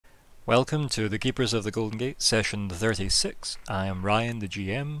Welcome to the Keepers of the Golden Gate, session 36. I am Ryan, the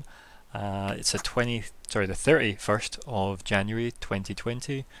GM. It's the 31st of January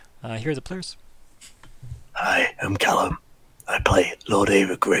 2020. Here are the players. Hi, I'm Callum. I play Lord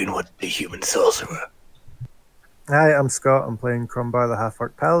Aeric Greenwood, the human sorcerer. Hi, I'm Scott. I'm playing Crumbar, the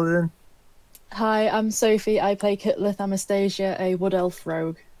half-orc paladin. Hi, I'm Sophie. I play Cutlith Anastasia, a wood elf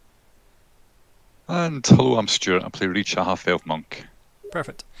rogue. And hello, I'm Stuart. I play Reach, a half-elf monk.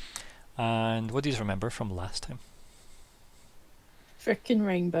 Perfect. And what do you remember from last time? Frickin'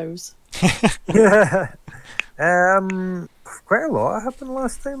 rainbows. Yeah. Quite a lot happened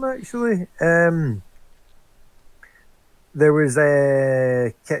last time, actually. There was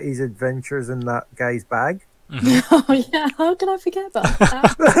Kitty's adventures in that guy's bag. Oh yeah, how can I forget about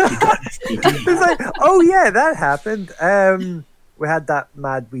that? It's like, oh yeah, that happened. We had that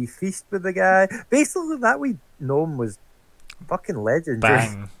mad wee feast with the guy. Basically, that wee gnome was fucking legendary.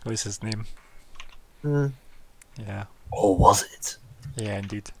 Bang was his name. Mm. Yeah. Or was it? Yeah,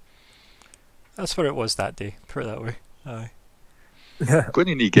 indeed. That's what it was that day, put it that way. Aye. I'm going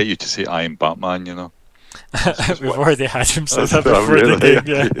to need to get you to say I am Batman, you know. We've already had him say That's that before really- the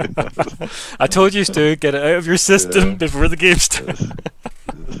game, yeah. I told you to get it out of your system before the game started.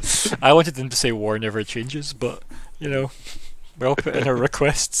 I wanted them to say war never changes, but, you know, we all put in our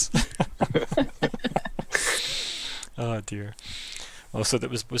requests. Oh dear. Also,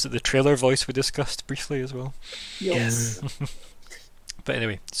 was it the trailer voice we discussed briefly as well? Yes. But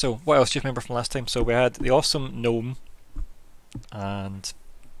anyway, so what else do you remember from last time? So we had the awesome gnome, and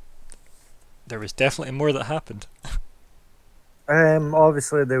there was definitely more that happened.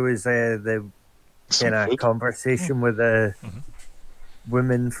 Obviously, there was the Some kind of food. conversation with the Mhm.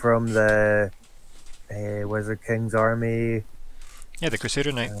 women from the Wizard King's army. Yeah, the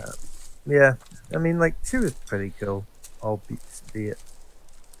Crusader Knight. Yeah, I mean, like, she was pretty cool, albeit,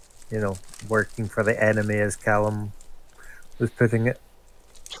 you know, working for the enemy, as Callum was putting it.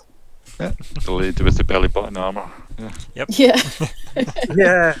 Yeah, the lady with the belly button armour. Yeah. Yeah.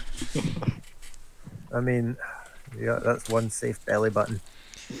 Yeah. I mean, yeah, that's one safe belly button.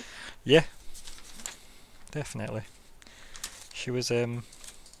 Yeah, definitely. She was I don't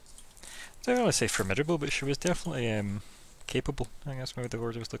want to say formidable, but she was definitely capable. I think that's maybe the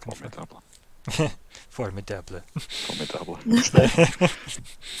word I was looking for. Formidable. Formidable. Formidable.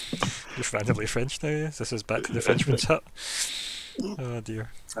 Just randomly French now, yes? This is back to the Frenchman's hut. Oh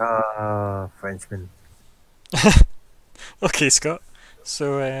dear. Ah, Frenchman. Okay, Scott.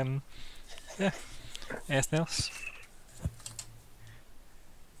 So, yeah. Anything else?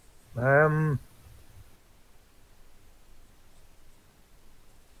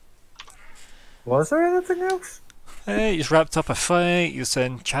 Was there anything else? You just wrapped up a fight, you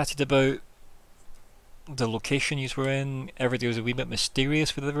then chatted about the location you were in. Everybody was a wee bit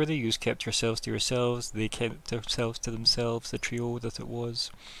mysterious with everybody. You just kept yourselves to yourselves, they kept themselves to themselves, the trio that it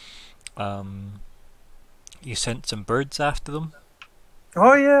was. You sent some birds after them.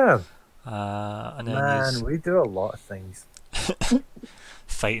 Oh yeah, And then man, we do a lot of things.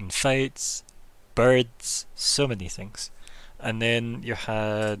 fighting fights, birds, so many things. And then you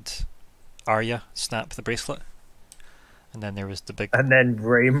had Arya snap the bracelet. And then there was the big... And then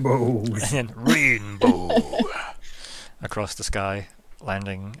rainbows. And then rainbow across the sky,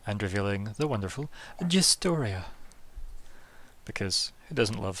 landing and revealing the wonderful Gistoria. Because who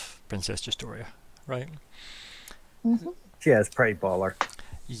doesn't love Princess Gistoria, right? Mm-hmm. Yeah, it's pretty baller.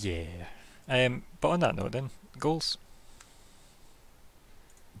 Yeah. But on that note then, goals.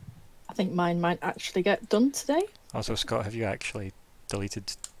 I think mine might actually get done today. Also, Scott, have you actually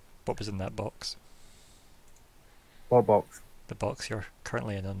deleted what was in that box? What box? The box you're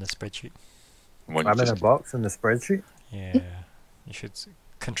currently in on the spreadsheet. One I'm in a just- box in the spreadsheet. Yeah. You should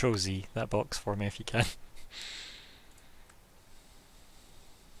Control Z that box for me if you can.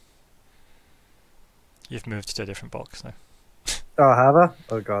 You've moved to a different box now. Oh, have I?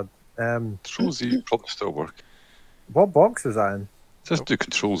 Oh god. Control Z probably still work. What box is that in? Just do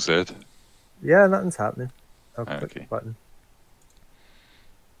Control Z. Yeah, nothing's happening. I'll Ah, click the okay. button.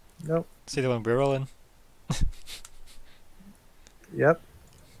 Nope. See the one we're all in? Yep.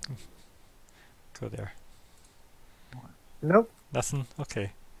 Go there. Nope. Nothing?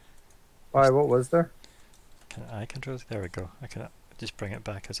 Okay. Why? What was there? Can I control it? There we go. I can just bring it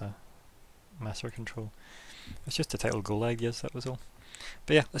back as a master control. It's just a title goal ideas, that was all.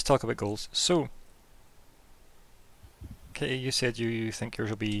 But yeah, let's talk about goals. So, Kitty, you said you think yours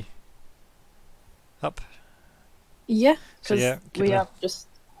will be up. Yeah, So because yeah, keep we it- have just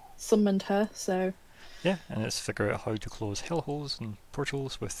summoned her, so Yeah, and let's figure out how to close hellholes and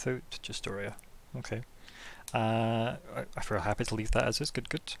portals without Gistoria. Okay. If we're happy to leave that as is, good.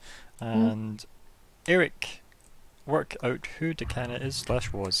 And Aeric, work out who Decana is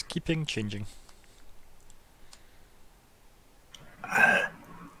 / was. Keeping changing.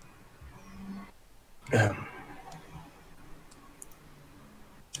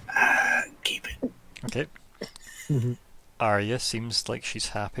 Keep it. Okay. Arya seems like she's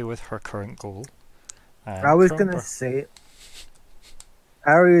happy with her current goal. And I was going Crumbar. to say,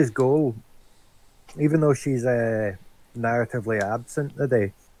 Arya's goal, even though she's narratively absent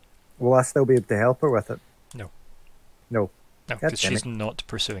today, will I still be able to help her with it? No. No. No, God because damn she's it. not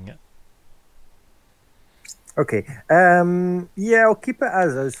pursuing it. Okay. Yeah, I'll keep it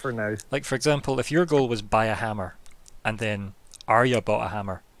as is for now. Like, for example, if your goal was buy a hammer, and then Arya bought a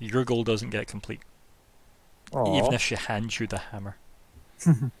hammer, your goal doesn't get complete. Even Aw. if she hands you the hammer.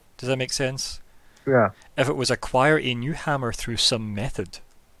 Does that make sense? Yeah. If it was acquire a new hammer through some method,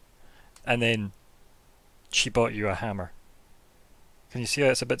 and then she bought you a hammer, can you see how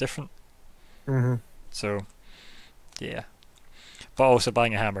it's a bit different? Mm-hmm. So, yeah. But also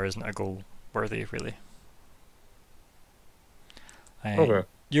buying a hammer isn't a goal worthy, really. Okay.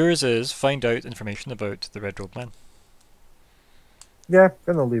 Yours is find out information about the Red Robe Man. Yeah,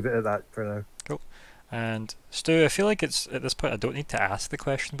 gonna leave it at that for now. And Stu, I feel like it's at this point I don't need to ask the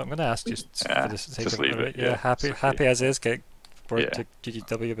question, but I'm going to ask just for the sake just of leave it. it, yeah, happy it's okay. happy as is. Get word Yeah. to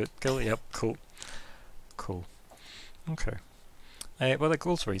GGW about kill. Yep, cool. Okay. Well, the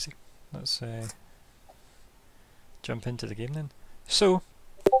goals were easy. Let's jump into the game then. So,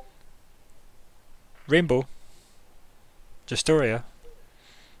 Rainbow, Justoria,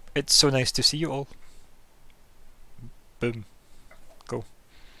 it's so nice to see you all. Boom. Go.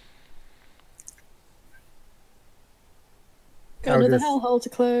 Got another hellhole to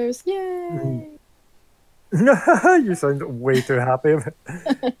close. Yay! You sound way too happy.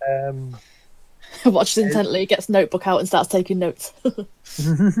 Watches intently, gets notebook out and starts taking notes.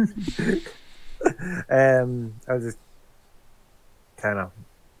 I'll just kind of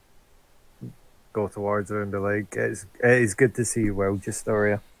go towards her and be like, it is good to see you well,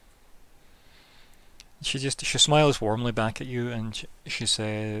 Justoria. She smiles warmly back at you and she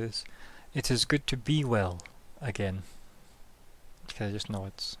says, "It is good to be well again." She kind of just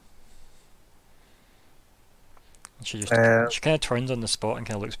nods. And she kind of turns on the spot and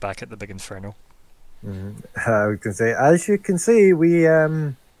kind of looks back at the big inferno. I can say, as you can see, we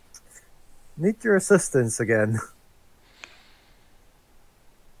need your assistance again.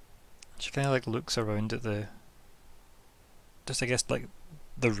 She kind of like looks around at I guess like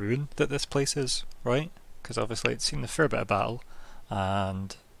the ruin that this place is, right? Because obviously it's seen a fair bit of battle,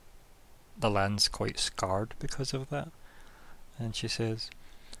 and the land's quite scarred because of that. And she says,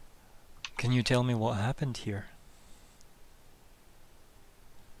 "Can you tell me what happened here?"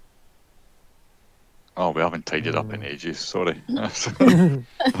 Oh, we haven't tidied up in ages, sorry.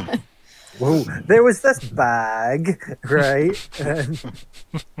 Whoa, there was this bag, right?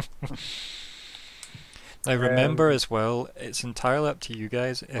 Now remember as well, it's entirely up to you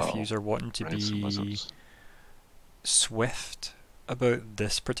guys if you are wanting to Reds and be wizards. swift about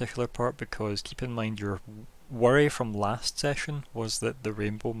this particular part, because keep in mind your worry from last session was that the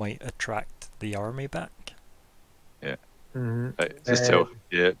rainbow might attract the army back. Yeah. Mhm. Right, just tell,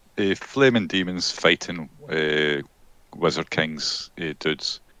 yeah, flaming demons fighting Wizard King's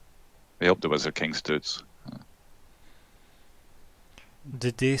dudes. They help the Wizard King's dudes.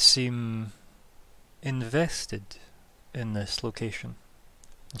 Did they seem invested in this location?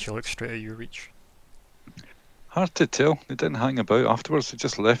 And she looks straight at you, Reach. Hard to tell. They didn't hang about afterwards. They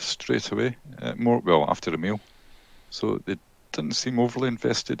just left straight away. After a meal. So they didn't seem overly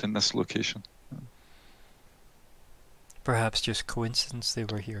invested in this location. Perhaps just coincidence they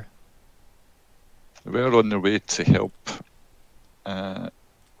were here. They were on their way to help the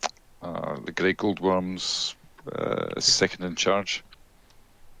Grey Goldworms second in charge.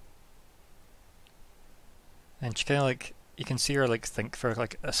 And she kind of like, you can see her like think for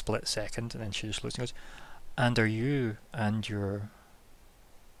like a split second, and then she just looks and goes, "And are you and your..."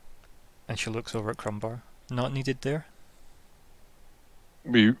 And she looks over at Crumbar. "Not needed there?"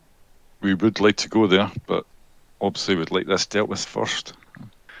 We would like to go there, but obviously we'd like this dealt with first.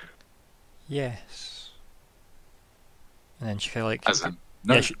 Yes. And then she kind of like... As in,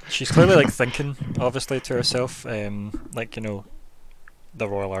 no. Yeah, she's clearly like thinking, obviously, to herself, like, you know, the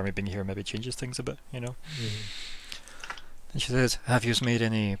Royal Army being here maybe changes things a bit, you know. And she says, "Have you made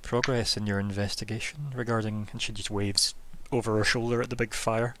any progress in your investigation regarding..." And she just waves over her shoulder at the big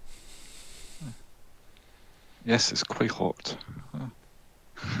fire. Yes, it's quite hot.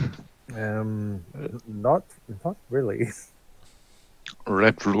 Not really.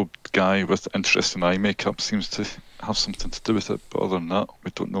 red-robed guy with interesting eye makeup seems to have something to do with it, but other than that,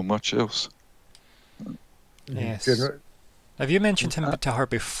 we don't know much else. Yes. Gener- Have you mentioned him to her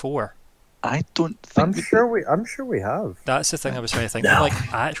before? I don't think I'm sure we have. That's the thing I was trying to think. No.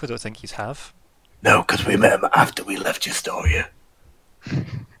 Like, I actually don't think he's have. No, because we met him after we left Justoria.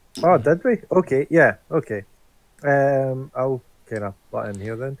 Oh, did we? Okay, yeah, okay. I'll kind of butt in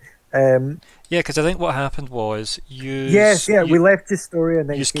here then. Yeah, because I think what happened was you. Yes, yeah, we left the story and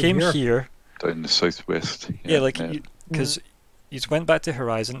then You came here. down the southwest. Yeah, like and because you went back to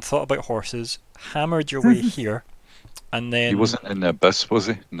Horizon, thought about horses, hammered your way here, and then he wasn't in the abyss, was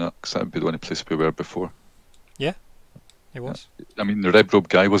he? No, because that would be the only place we were before. He was. I mean, the red robe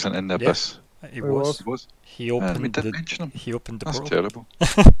guy wasn't in the Yeah. abyss. He He was. He was. He We opened didn't the. mention him. He opened the That's portal. terrible.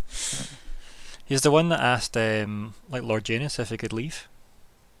 He's the one that asked, like Lord Janus, if he could leave.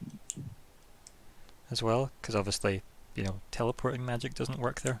 As well, because obviously, teleporting magic doesn't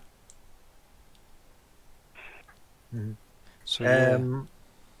work there. Mhm. So yeah.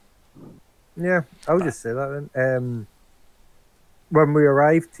 Yeah, I'll just say that then. When we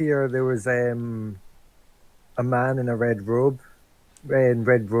arrived here, there was a man in a red robe, in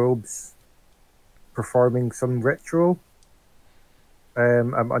red robes, performing some ritual.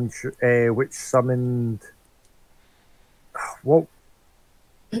 I'm unsure which summoned. What?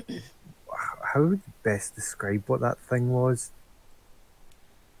 How would you best describe what that thing was?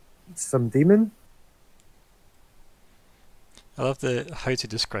 Some demon? I love how to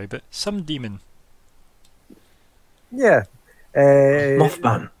describe it. Some demon. Yeah.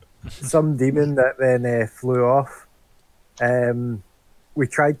 Mothman. Some demon that then flew off. We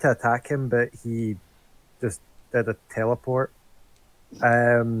tried to attack him, but he just did a teleport.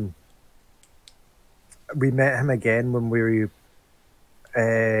 We met him again when we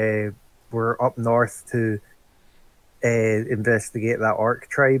were up north to investigate that orc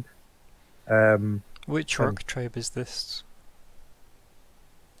tribe. Which orc tribe is this?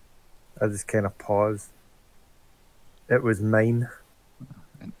 I just kind of paused. It was mine.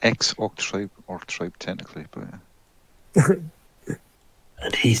 An ex-orc tribe technically, but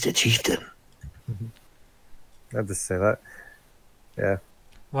And he's the chieftain. I'll just say that. Yeah.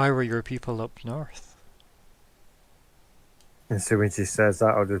 Why were your people up north? And so when she says that,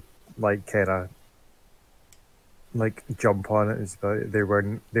 I'll just kind of jump on it. It's about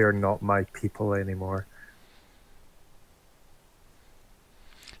they're not my people anymore.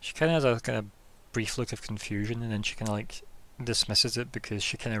 She kind of has a kind of brief look of confusion, and then she kind of dismisses it because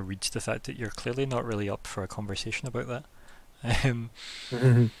she kind of reads the fact that you're clearly not really up for a conversation about that.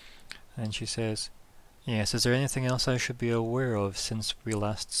 And she says, "Yes, is there anything else I should be aware of since we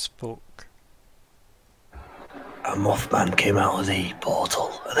last spoke?" A Mothman came out of the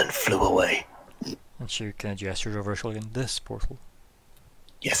portal and then flew away. And she kind of gestures over her shoulder in this portal.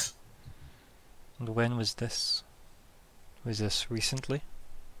 Yes. And when was this? Was this recently?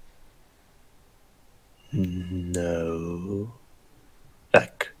 No.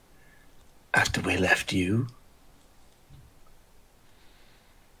 Like, after we left you.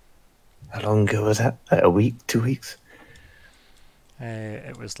 How long ago was that? Like a week? 2 weeks?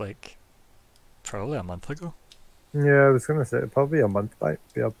 It was probably a month ago. Yeah, I was gonna say probably a month back.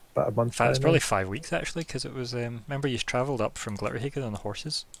 Be about a month. In fact, it's by probably now. 5 weeks actually, because it was. Remember, you travelled up from Glitterhagen on the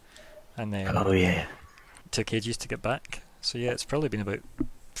horses, and then Oh, yeah. took ages to get back. So yeah, it's probably been about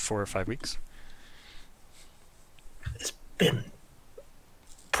 4 or 5 weeks. It's been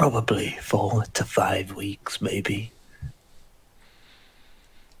probably 4 to 5 weeks, maybe.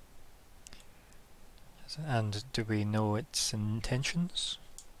 And do we know its intentions?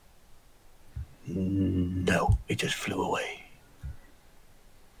 No, it just flew away.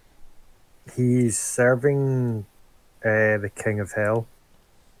 He's serving the King of Hell.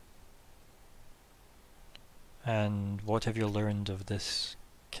 And what have you learned of this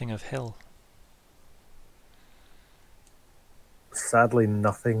King of Hell? Sadly,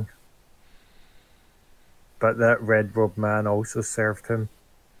 nothing. But that red robe man also served him.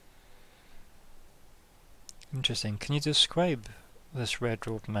 Interesting. Can you describe this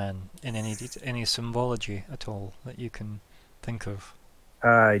red-robed man in any symbology at all that you can think of?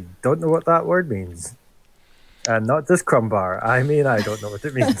 I don't know what that word means. And not just Crumbar. I mean, I don't know what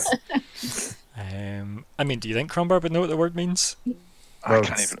it means. I mean, do you think Crumbar would know what the word means? I Well,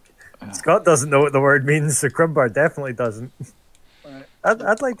 can't even. Scott doesn't know what the word means, so Crumbar definitely doesn't.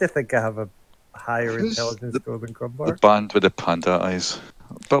 I'd like to think I have a higher Who's intelligence score than The Crumbar. band with the panda eyes,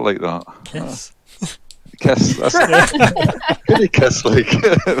 a bit like that. Kiss. Kiss. That's really kiss like,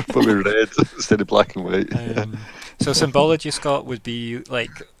 but with red instead of black and white. So symbology, Scott, would be like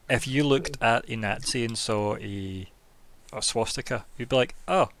if you looked at a Nazi and saw a a swastika, you'd be like,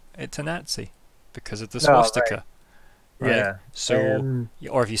 oh, it's a Nazi because of the Oh, right. swastika. Right? Yeah. So,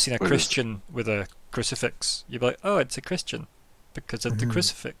 or if you've seen a Whereas- Christian with a crucifix, you'd be like, oh, it's a Christian because of the Mhm.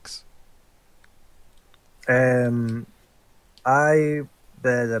 crucifix. I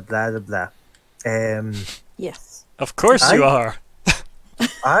blah blah blah blah. Yes. Of course you are.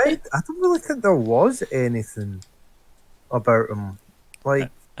 I don't really think there was anything about him.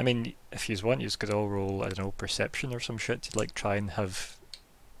 Like, I mean, if you want, you could all roll, I don't know, perception or some shit to like try and have.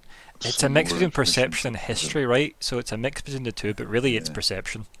 It's a some mix more between information. perception and history, right? So it's a mix between the two, but really it's Yeah.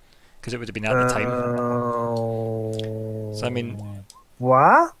 perception because it would have been at the time. So I mean,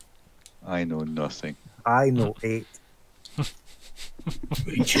 what? I know nothing. I know 8.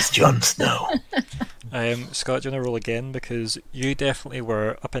 Which is Jon Snow. Scott, do you want to roll again because you definitely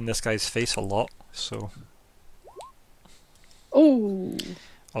were up in this guy's face a lot. So Oh.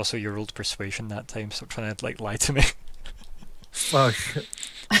 also you rolled persuasion that time, so trying to like lie to me. Oh shit!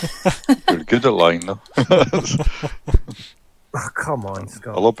 You're good at lying, though. Oh, come on, a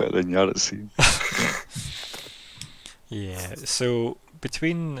Scott. lot better than you are at sea. Yeah. So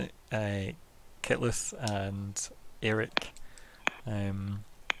between Kitlith and Aeric,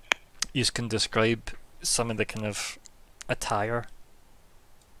 you can describe some of the kind of attire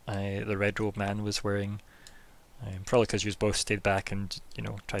the red robe man was wearing. Probably because you both stayed back and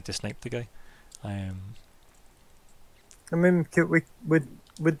tried to snipe the guy. I mean,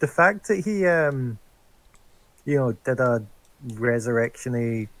 with the fact that he did a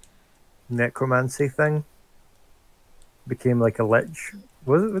resurrection-y necromancy thing, became like a lich.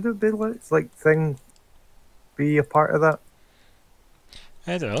 Would it be lich like thing? Be a part of that?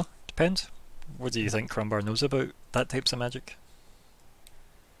 I don't know. Depends. What do you think Crumbar knows about that types of magic?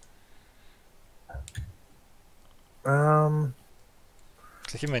 Because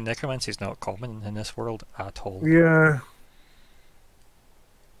human necromancy is not common in this world at all. Yeah.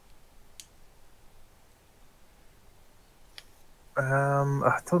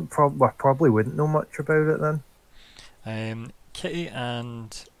 I probably wouldn't know much about it then. Kitty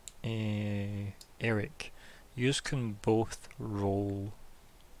and Aeric, you can both roll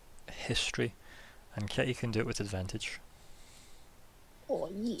history, and Kitty can do it with advantage. Oh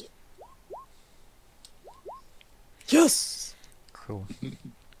yeah. Yes. Cool.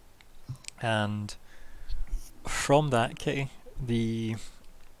 And from that, Kitty, the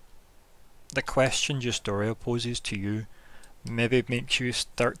question Justoria poses to you maybe makes you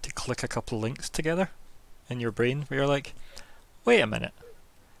start to click a couple links together in your brain where you're like, wait a minute,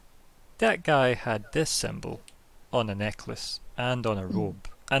 that guy had this symbol on a necklace and on a robe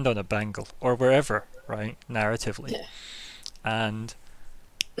and on a bangle or wherever, right, narratively. Yeah. And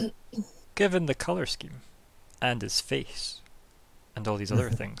given the colour scheme and his face and all these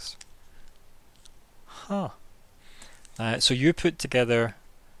other things, so you put together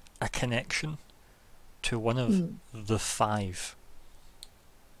a connection to one of the 5.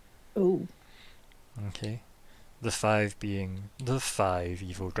 Oh. Okay. The 5 being the 5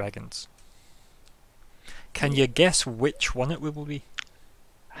 evil dragons. Can you guess which one it will be?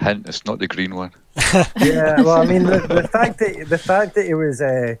 Hint, it's not the green one. Yeah, well, I mean, the fact that it was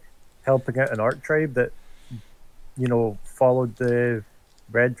helping out an orc tribe that followed the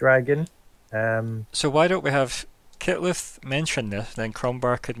red dragon. So why don't we have Kitlith mention this, then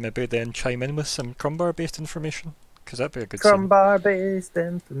Crumbar could maybe then chime in with some Crumbar-based information? Because that'd be a good scene. Crumbar-based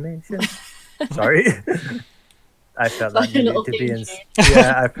information. Sorry. I felt that Like a needed little to be in. theme tune.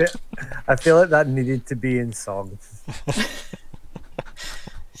 Yeah, I feel like that needed to be in song.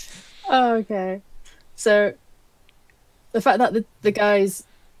 Oh, okay. So the fact that the guy's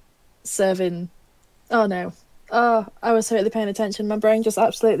serving. Oh no. Oh, I was totally paying attention. My brain just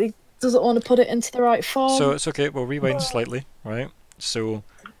absolutely doesn't want to put it into the right form. So it's okay, we'll rewind slightly, right? So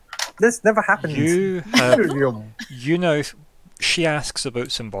This never happened. you know, she asks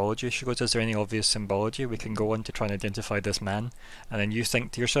about symbology. She goes, is there any obvious symbology we can go on to try and identify this man? And then you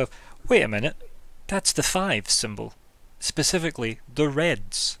think to yourself, wait a minute, that's the 5 symbol. Specifically, the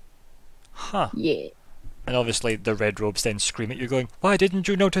reds. Huh. Yeah. And obviously the red robes then scream at you going, why didn't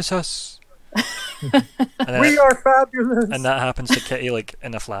you notice us? And then We are fabulous. and that happens to Kitty like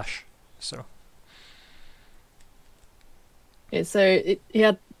in a flash. So Yeah, so he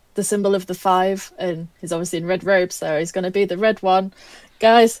had the symbol of the 5, and he's obviously in red robes, so he's going to be the red one.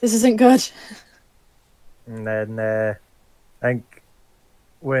 Guys, this isn't good. And then I think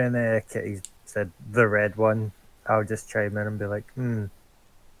when Kitty said the red one, I'll just chime in and be like,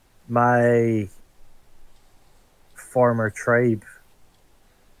 my former tribe.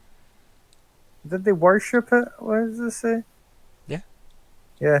 Did they worship it? What does it say? Yeah.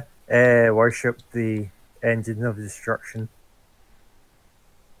 Yeah. Worship the engine of destruction.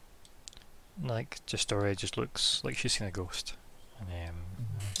 Like, Astoria just looks like she's seen a ghost. And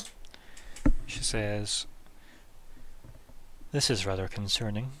she says, "This is rather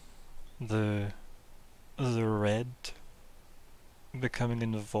concerning. The red becoming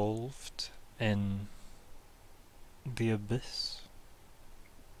involved in the abyss.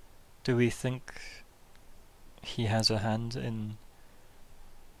 Do we think he has a hand in..."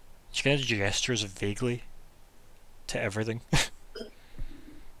 She kind of gestures vaguely to everything.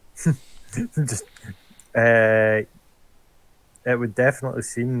 Just, it would definitely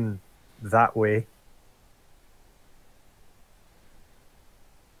seem that way.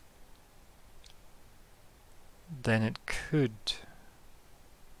 Then it could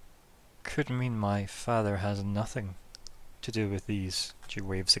mean my father has nothing to do with these. She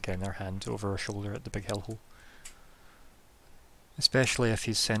waves again her hand over her shoulder at the big hellhole. Especially if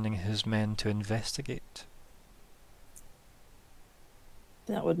he's sending his men to investigate.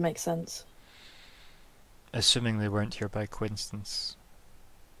 That would make sense. Assuming they weren't here by coincidence.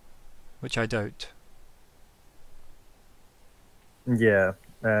 Which I doubt. Yeah.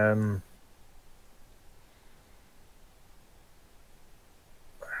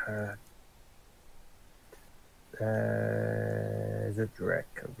 Is it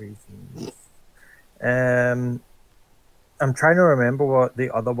direct reasons? I'm trying to remember what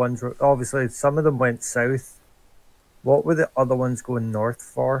the other ones were. Obviously, some of them went south. What were the other ones going north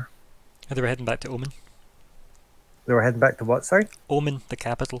for? They were heading back to Omen. They were heading back to what, sorry? Omen, the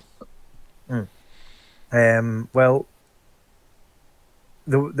capital. Well,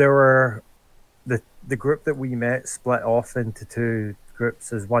 there were the group that we met split off into two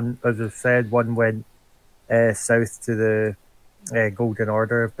groups. As I've said, one went south to the Golden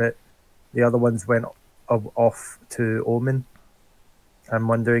Order, but the other ones went off to Omen. I'm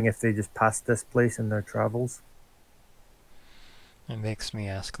wondering if they just passed this place in their travels. It makes me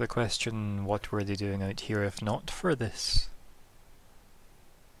ask the question, what were they doing out here if not for this?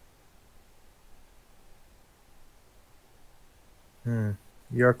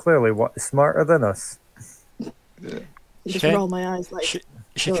 You're clearly smarter than us. Just roll my eyes like...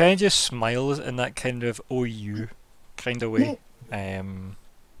 She kind of just smiles in that kind of "oh you" kind of way.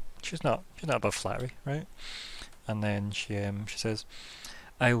 She's not above flattery, right? And then she says,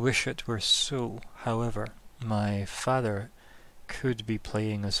 "I wish it were so. However, my father could be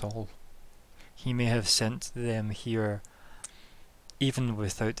playing us all. He may have sent them here even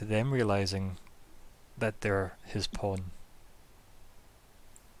without them realizing that they're his pawn."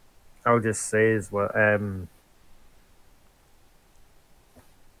 I'll just say as well,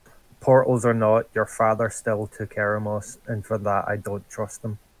 portals or not, your father still took Eremos, and for that I don't trust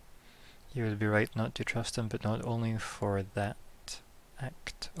him. You would be right not to trust him, but not only for that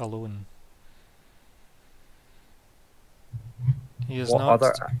act alone. He is What not,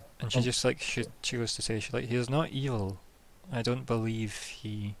 other... and she just like she goes to say, he is not evil. I don't believe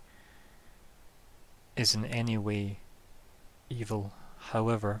he is in any way evil.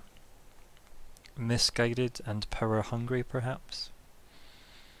 However, misguided and power hungry, perhaps.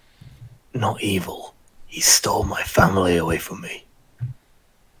 Not evil. He stole my family away from me.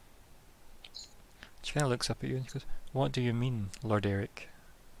 She kind of looks up at you and she goes, "What do you mean, Lord Aeric?"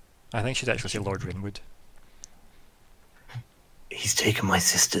 I think she'd actually say Lord Rinwood. He's taken my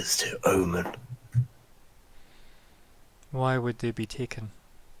sisters to Omen. Why would they be taken?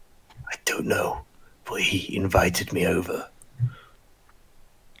 I don't know, but he invited me over.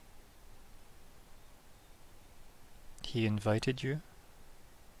 He invited you?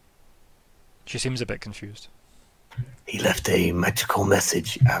 She seems a bit confused. He left a magical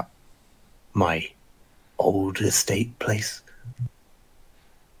message at my old estate place.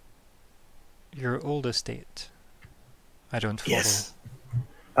 Your old estate? I don't follow. Yes.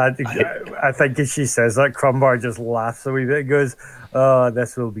 I think as she says that, Crumbar just laughs a wee bit and goes, "Oh,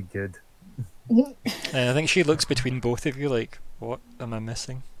 this will be good." And I think she looks between both of you like, what am I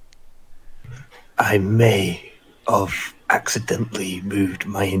missing? I may have accidentally moved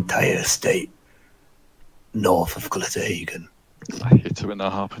my entire estate north of Glitterhagen. I hate it when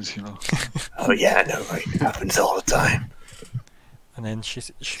that happens, you know. Oh yeah, I know, right? It happens all the time. And then she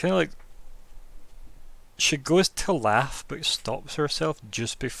kind of like, she goes to laugh but stops herself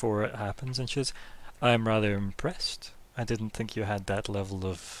just before it happens and she says, "I'm rather impressed. I didn't think you had that level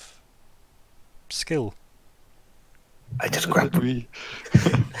of skill." I just Did grabbed we?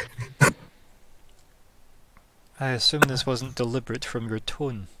 I assume this wasn't deliberate from your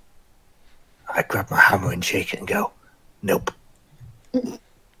tone. I grab my hammer and shake it and go, "Nope."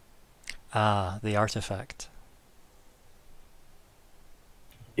 Ah, the artifact.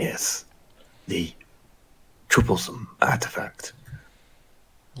 Yes. The troublesome artifact.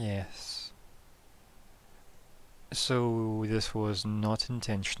 Yes. So this was not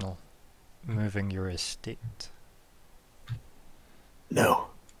intentional, moving your estate. No.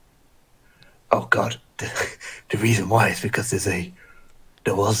 Oh God, the reason why is because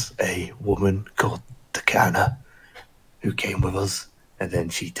there was a woman called Takana who came with us, and then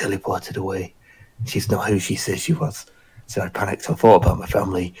she teleported away. She's not who she says she was. So I panicked and thought about my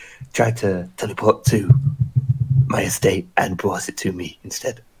family, tried to teleport to my estate, and brought it to me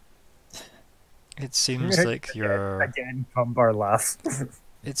instead. It seems like your Again, Crumbar laughs.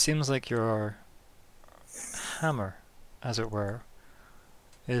 it seems like your hammer, as it were,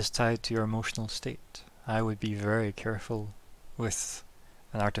 is tied to your emotional state. I would be very careful with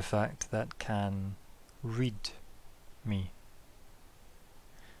an artifact that can read me.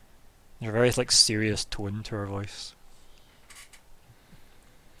 There's a very serious tone to her voice.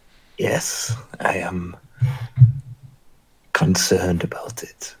 Yes, I am concerned about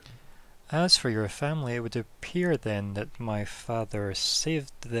it. As for your family, it would appear then that my father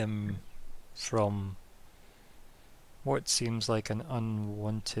saved them from what seems like an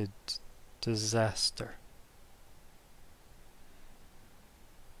unwanted disaster.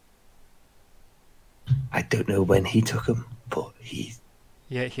 I don't know when he took him, but he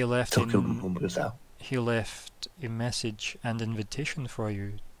Yeah, he left took him when we was out. he left a message and invitation for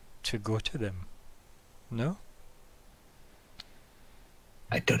you to go to them. No?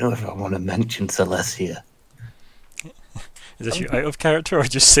 I don't know if I want to mention Celeste here. Is this you out of character or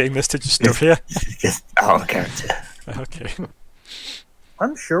just saying this to Justoria? It's just out of character. Okay.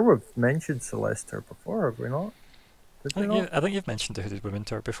 I'm sure we've mentioned Celeste before, have we not? Did we not? I think you've mentioned the Hooded Women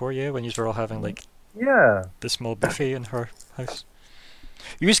to her before, yeah, when you were all having Yeah. the small buffet in her house.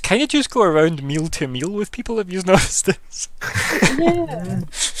 You just kind of just go around meal to meal with people, if you've noticed this. Yeah.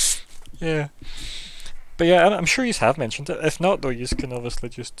 Yeah. But yeah, I'm sure you have mentioned it. If not, though, you can obviously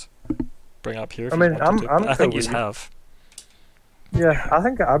just bring it up here. If I you mean, wanted to, I'm but I think cool you with it. have. Yeah, I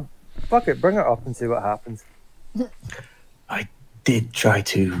think fuck it, bring it up and see what happens. I did try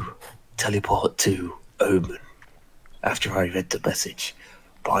to teleport to Omen after I read the message,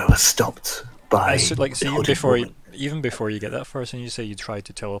 but I was stopped by So the even hooded before woman. even before you get that first, and you say you tried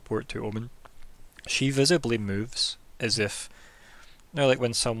to teleport to Omen, she visibly moves as if, like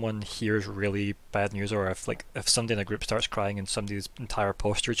when someone hears really bad news, or if somebody in a group starts crying and somebody's entire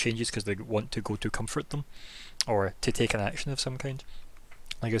posture changes because they want to go to comfort them, or to take an action of some kind.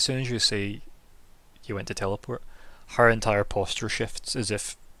 Like as soon as you say you went to teleport, her entire posture shifts as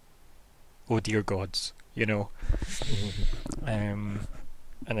if, oh dear gods, and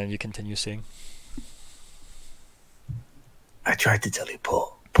then you continue saying. I tried to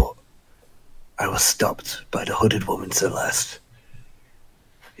teleport, but I was stopped by the hooded woman Celeste.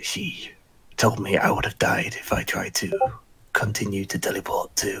 She told me I would have died if I tried to continue to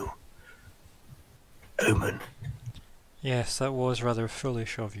teleport to Omen. Yes, that was rather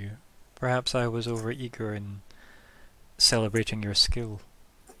foolish of you. Perhaps I was overeager in celebrating your skill.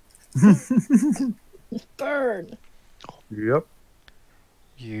 Burn. Yep.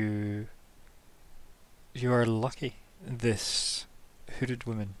 You are lucky. This hooded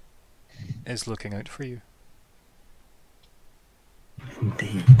woman is looking out for you.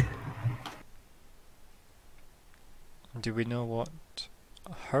 Indeed. Do we know what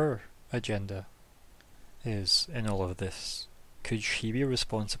her agenda is in all of this? Could she be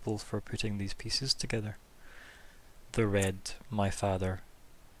responsible for putting these pieces together? The red, my father,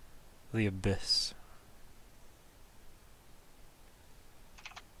 the abyss.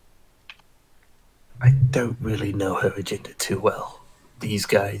 I don't really know her agenda too well. These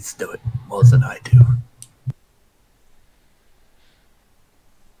guys know it more than I do.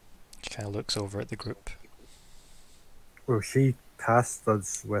 She kind of looks over at the group. Well, she tasked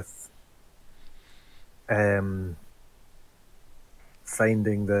us with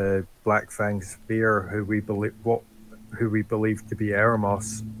finding the Black Fang spear, who we believe to be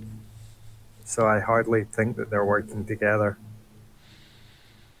Eremos. So I hardly think that they're working together.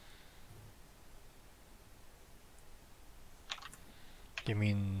 You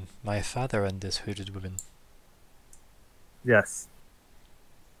mean my father and this hooded woman? Yes.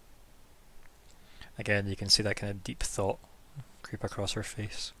 Again, you can see that kind of deep thought creep across her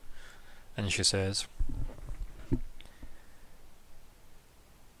face. And she says,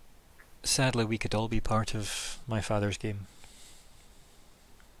 sadly, we could all be part of my father's game.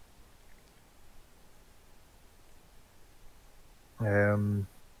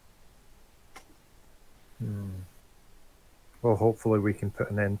 Well, hopefully we can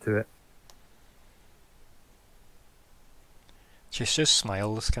put an end to it. She just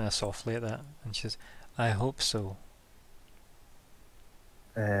smiles kind of softly at that, and she says, I hope so.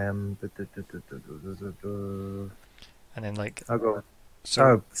 Um, And then like, I'll go. so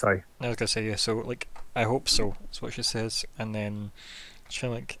Oh, sorry. I was gonna say, yeah, so like, I hope so, is what she says, and then she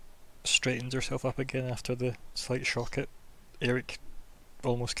like straightens herself up again after the slight shock at Aeric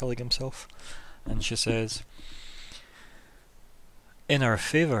almost killing himself, and she says, in our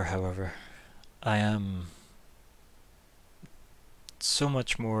favour, however, I am so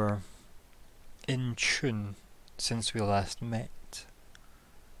much more in tune since we last met.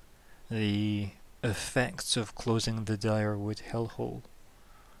 The effects of closing the Direwood hellhole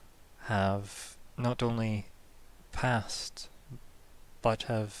have not only passed, but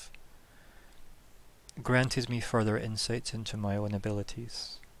have granted me further insights into my own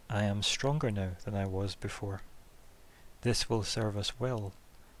abilities. I am stronger now than I was before. This will serve us well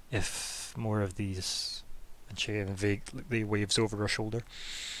if more of these, and she vaguely waves over her shoulder,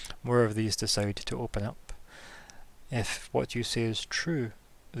 more of these decide to open up. If what you say is true,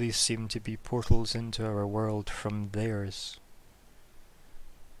 these seem to be portals into our world from theirs.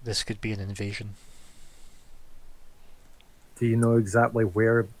 This could be an invasion. Do you know exactly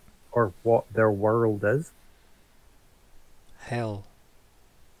where or what their world is? Hell.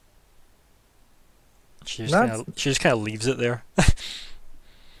 She just That's- kind of leaves it there.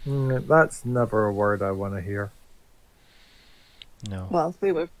 That's never a word I want to hear. No. Well,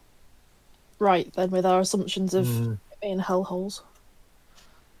 we were right then with our assumptions of Mm, being hellholes.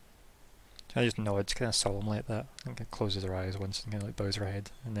 I just nods kind of solemnly at that, and kind of closes her eyes once and kind of like bows her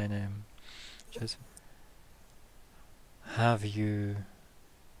head, and then she says, "Have you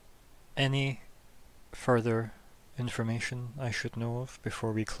any further information I should know of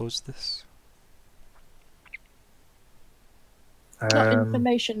before we close this?" Not um,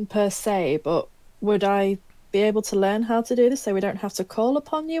 information per se, but would I be able to learn how to do this so we don't have to call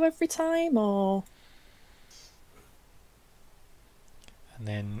upon you every time, or? And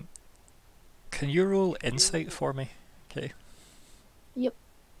then, can you roll insight for me? Okay. Yep.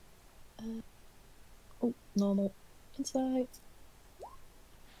 Oh, normal. Insight.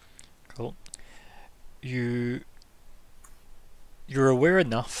 Cool. You're aware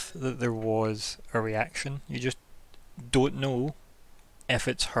enough that there was a reaction. You just don't know if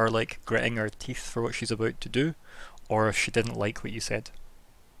it's her like gritting her teeth for what she's about to do, or if she didn't like what you said.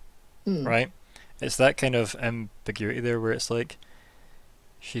 Right? It's that kind of ambiguity there where it's like,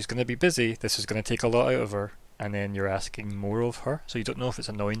 she's going to be busy, this is going to take a lot out of her, and then you're asking more of her, so you don't know if it's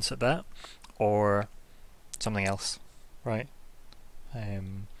annoyance at that, or something else, right?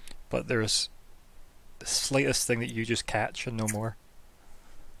 But there's the slightest thing that you just catch and no more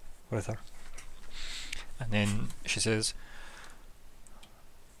with her. And then she says,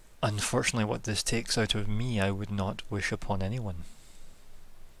 "Unfortunately, what this takes out of me, I would not wish upon anyone."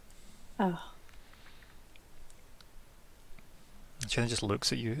 Ah. She kind of just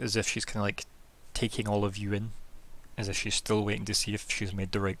looks at you as if she's kind of like taking all of you in, as if she's still waiting to see if she's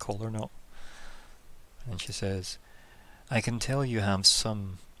made the right call or not. And she says, "I can tell you have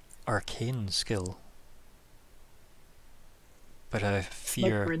some arcane skill, but I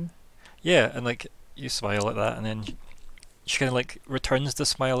fear..." Smoke Yeah, and like, you smile at that, and then she kind of like returns the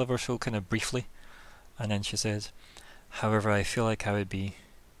smile ever so kind of briefly, and then she says, "However, I feel like I would be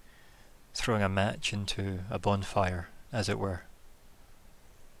throwing a match into a bonfire, as it were."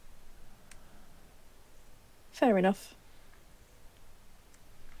 Fair enough.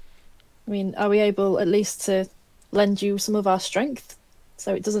 I mean, are we able at least to lend you some of our strength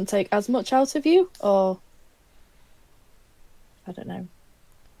so it doesn't take as much out of you, or I don't know.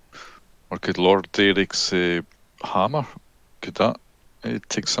 Or could Lord Eric's hammer, could that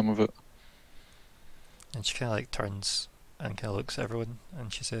take some of it? And she kind of like turns and kind of looks at everyone,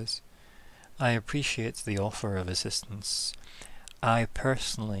 and she says, "I appreciate the offer of assistance. I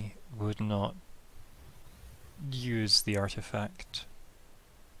personally would not use the artifact.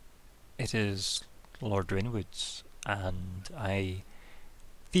 It is Lord Rainwood's, and I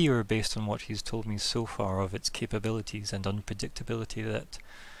fear, based on what he's told me so far of its capabilities and unpredictability, that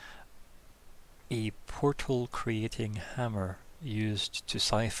a portal-creating hammer used to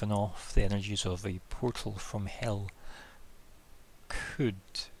siphon off the energies of a portal from hell could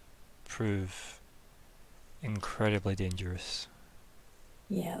prove incredibly dangerous."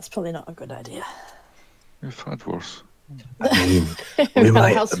 Yeah, that's probably not a good idea. We've had worse. I mean, we Our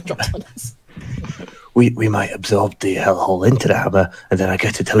might house dropped on us. we might absorb the hellhole into the hammer, and then I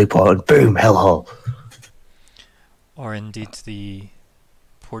get to teleport, and boom, hellhole. Or indeed the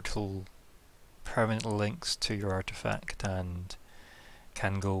portal permanently links to your artifact and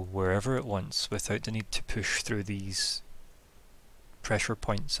can go wherever it wants without the need to push through these pressure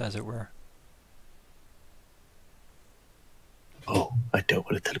points, as it were. Oh, I don't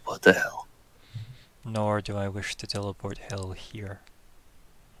want to teleport to hell. Nor do I wish to teleport hell here.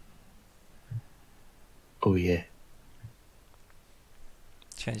 Oh yeah.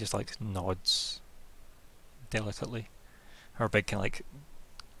 She kinda just like nods delicately. Her big kind of like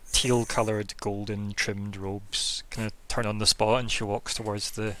teal-coloured, golden trimmed robes kind of turn on the spot, and she walks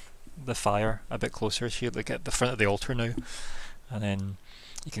towards the fire a bit closer. She like at the front of the altar now, and then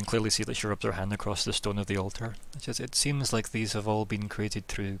you can clearly see that she rubs her hand across the stone of the altar. It seems like these have all been created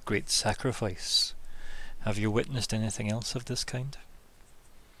through great sacrifice. Have you witnessed anything else of this kind?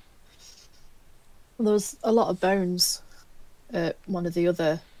 Well, there was a lot of bones at one of the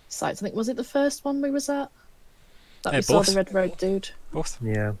other sites. I think, was it the first one we was at? That we saw Both. the Red Road dude. Both.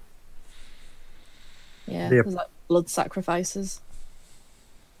 Yeah. Yeah, Yep. it was like blood sacrifices.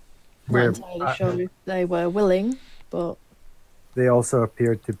 Where- Not entirely sure they were willing, but They also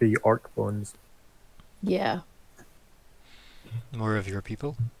appeared to be orc bones. yeah. More of your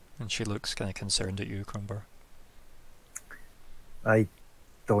people? And she looks kind of concerned at you, Crumbar. I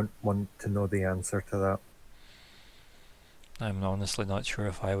don't want to know the answer to that. I'm honestly not sure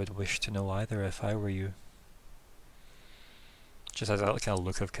if I would wish to know either if I were you. Just has that kind of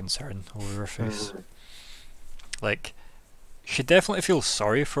look of concern over her face. Like, she definitely feels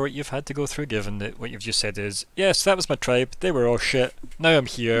sorry for what you've had to go through, given that what you've just said is, yes, that was my tribe, they were all shit, now I'm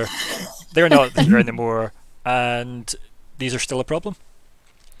here, they're not here anymore, and these are still a problem.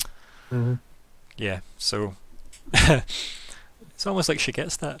 Mm-hmm. Yeah, so it's almost like she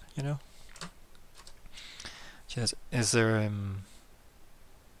gets that, you know? She says, is there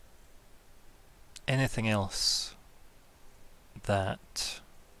anything else that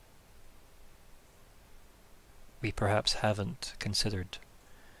we perhaps haven't considered?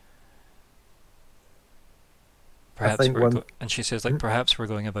 Perhaps think we're one- and she says, like, perhaps we're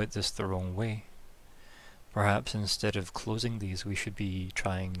going about this the wrong way. Perhaps instead of closing these, we should be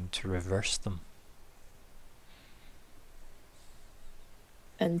trying to reverse them.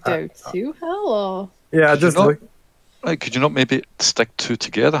 And go to hell, or Yeah, Could you just not- look. Right, could you not maybe stick two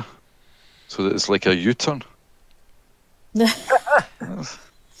together so that it's like a U-turn?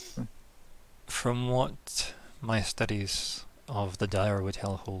 From what my studies of the Direwood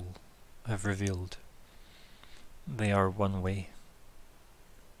Hellhole have revealed, they are one way.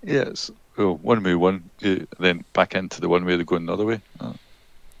 Yes. Oh, one way, then back into the one way, they're going the other way. Oh.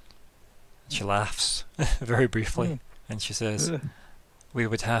 She laughs very briefly, and she says, Yeah. we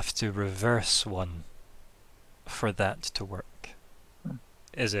would have to reverse one for that to work.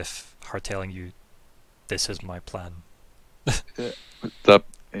 As if her telling you, this is my plan. That,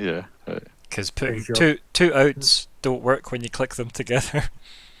 yeah. Right. Because putting Sure. two outs don't work when you click them together.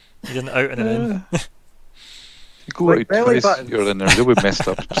 You didn't out and an in. You go Like out belly twice, buttons. you're in a really messed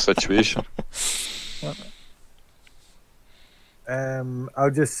up situation.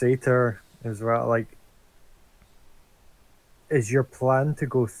 I'll just say to her as well, like, is your plan to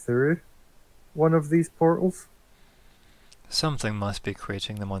go through one of these portals? Something must be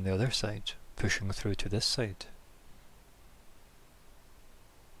creating them on the other side, pushing through to this side.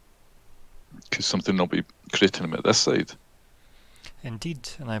 Because something will be creating them at this side. Indeed,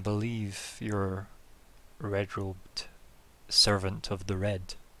 and I believe your red-robed servant of the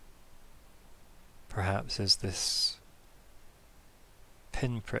red perhaps is this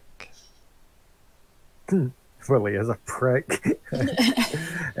pinprick. Well, he is a prick.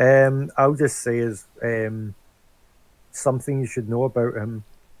 I'll just say is something you should know about him.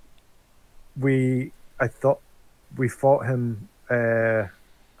 I thought we fought him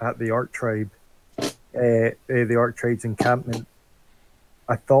at the Arc Tribe, the Arc Tribe's encampment.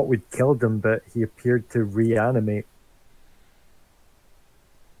 I thought we'd killed him, but he appeared to reanimate.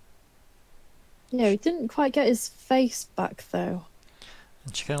 yeah, he didn't quite get his face back though.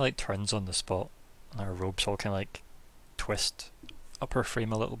 And she kind of like turns on the spot, and her robes all kind of like twist up her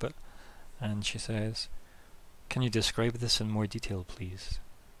frame a little bit, and she says, can you describe this in more detail, please?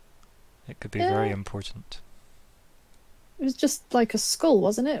 It could be very Yeah. important. It was just like a skull,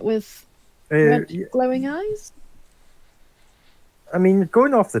 wasn't it, with Uh, red y- glowing eyes? I mean,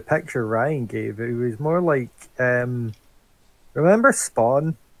 going off the picture Ryan gave, it was more like, remember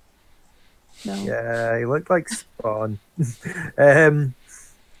Spawn? No. Yeah, he looked like Spawn.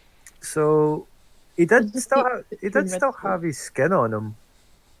 So he did Just still keep have, he between did red still Skull. have his skin on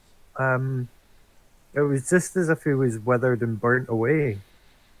him. It was just as if he was withered and burnt away.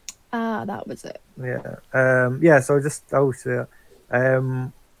 Ah, that was it. Yeah. Yeah. So I'll say,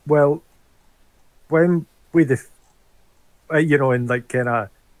 well, when we and like kind of,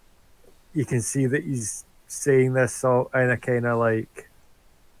 you can see that he's saying this all in a kind of like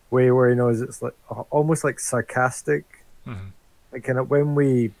way where he knows it's like almost like sarcastic. Mhm. like kind of when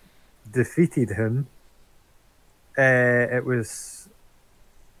we defeated him, it was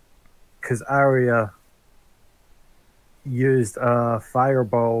because Arya used a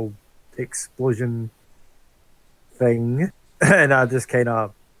fireball explosion thing, and I just kind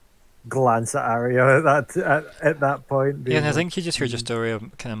of glance at Arya at that point. Yeah, being and I like, think you just hear just Arya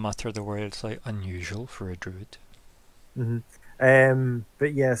kind of mutter the words like unusual for a druid.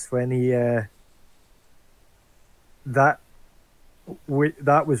 But yes, when he that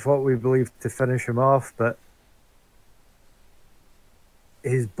was what we believed to finish him off, but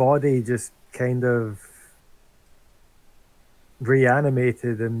his body just kind of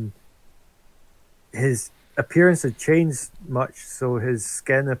reanimated, and his appearance had changed much. So his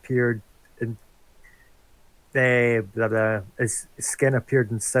skin appeared in his skin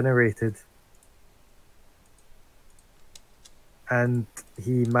appeared incinerated, and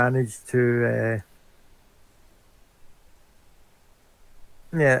he managed to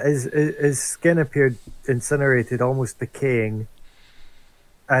his skin appeared incinerated, almost decaying,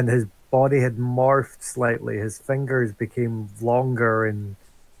 and his body had morphed slightly. His fingers became longer, and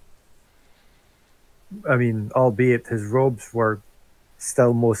I mean, albeit his robes were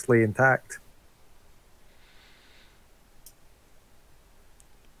still mostly intact.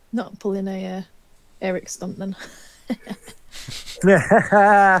 Not pulling a Aeric stunt then.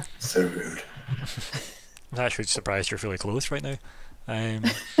 So rude. I'm actually surprised you're fully clothed right now.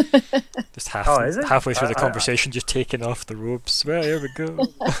 Just Is it? halfway through the conversation, just taking off the robes. Well, here we go.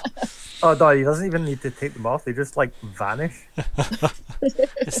 Oh no, he doesn't even need to take them off. They just like vanish.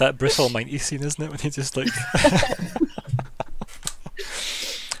 It's that Bruce Almighty scene, isn't it? When he just like.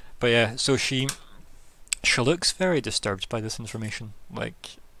 But yeah, so she looks very disturbed by this information.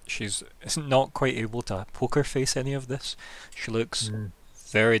 Like she's not quite able to poker face any of this. She looks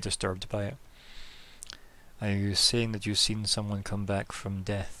very disturbed by it. Are you saying that you've seen someone come back from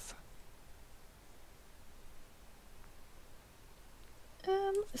death?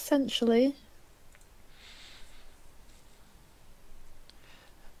 Essentially.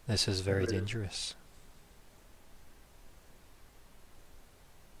 This is very dangerous.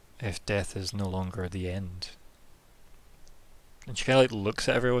 If death is no longer the end. And she kind of like looks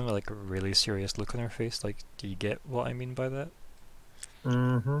at everyone with like a really serious look on her face. Like, do you get what I mean by that?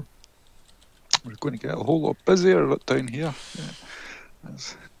 Mm-hmm. We're going to get a whole lot busier down here. Yeah.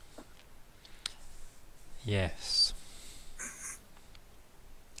 Yes.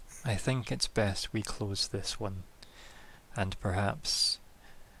 I think it's best we close this one. And perhaps,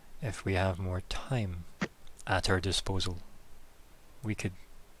 if we have more time at our disposal, we could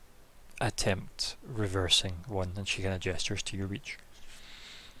attempt reversing one. And she kind of gestures to your reach.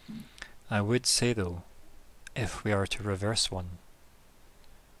 I would say though, if we are to reverse one,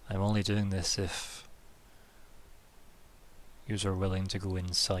 I'm only doing this if you are willing to go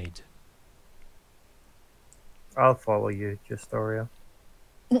inside. I'll follow you, Justoria.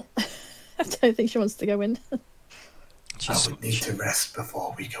 I don't think she wants to go in. I would need to rest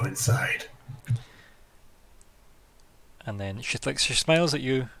before we go inside. And then she smiles at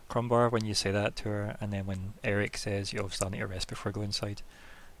you, Crumbar, when you say that to her, and then when Aeric says you obviously need to rest before going inside,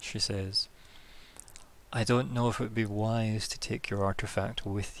 she says, I don't know if it would be wise to take your artifact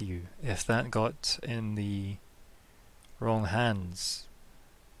with you. If that got in the wrong hands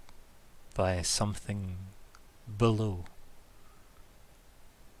by something below.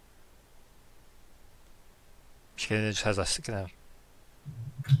 She kind of just has a kind of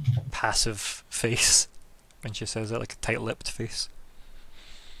passive face when she says that, like a tight-lipped face.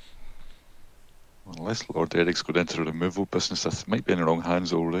 Unless Lord Eric's got into the removal business, that might be in the wrong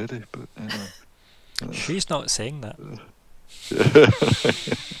hands already. But anyway. She's not saying that.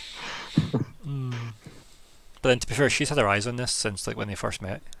 But then, to be fair, she's had her eyes on this since like when they first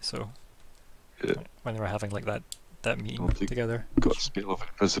met. So when they were having like that meeting together. Got a spell of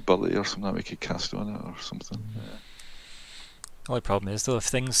invisibility or something that we could cast on it or something. The only problem is though, if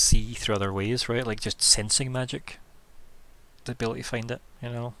things see through other ways, right? Like just sensing magic, the ability to find it, you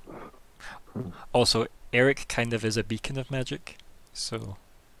know. Also, Aeric kind of is a beacon of magic, so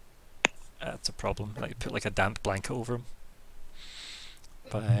that's a problem. Like put like a damp blanket over him.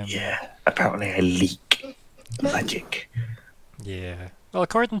 But yeah, apparently I leak magic. Yeah. Well,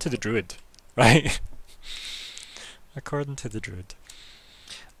 according to the druid, right? According to the druid.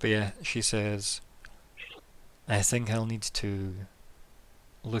 But yeah, she says, I think I'll need to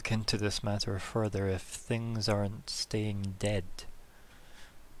look into this matter further. If things aren't staying dead,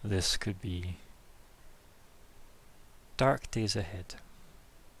 this could be dark days ahead.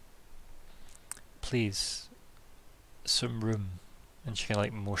 Please, some room. And she kind of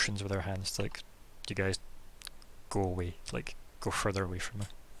like motions with her hands to like, you guys go away. Like, go further away from her.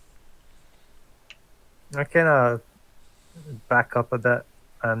 I kind of back up a bit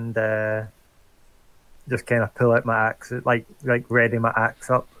and just kind of pull out my axe, like ready my axe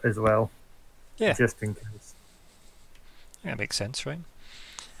up as well, Yeah, just in case. that makes sense, right?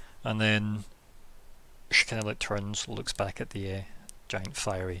 And then she kind of like turns, looks back at the giant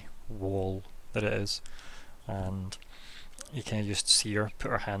fiery wall that it is, and you kind of just see her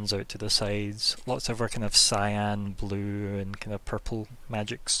put her hands out to the sides. Lots of her kind of cyan, blue, and kind of purple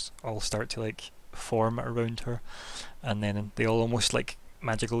magics all start to like form around her, and then they all almost like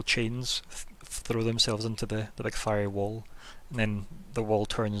magical chains throw themselves into the big fiery wall, and then the wall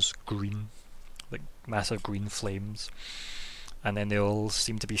turns green, like massive green flames, and then they all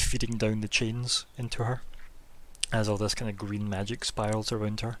seem to be feeding down the chains into her as all this kind of green magic spirals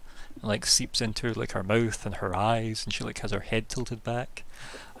around her and like seeps into like her mouth and her eyes, and she like has her head tilted back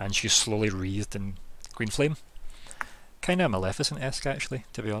and she's slowly wreathed in green flame. Kind of Maleficent-esque actually,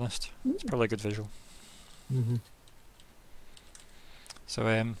 to be honest. It's probably a good visual. Mm-hmm.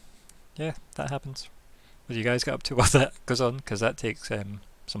 So yeah, that happens. What do you guys get up to while that goes on? Because that takes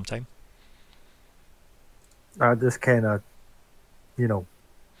some time. I just kind of,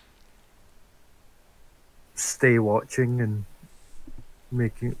 stay watching and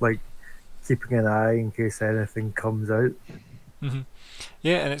making keeping an eye in case anything comes out. Mm-hmm.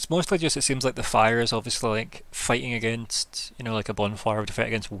 Yeah, and it's mostly just, it seems like the fire is obviously like fighting against, like a bonfire would fight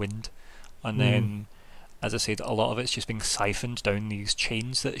against wind, and then, as I said, a lot of it's just being siphoned down these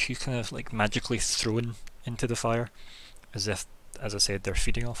chains that she's kind of like magically thrown into the fire, as if, as I said, they're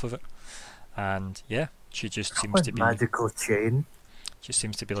feeding off of it. And yeah, she just seems to be magical chain. Just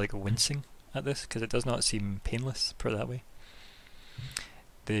seems to be like wincing at this because it does not seem painless, put it that way.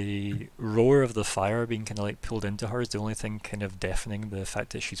 The roar of the fire being kind of like pulled into her is the only thing kind of deafening the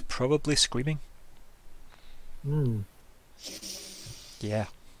fact that she's probably screaming. Yeah.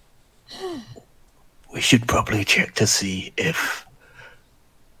 We should probably check to see if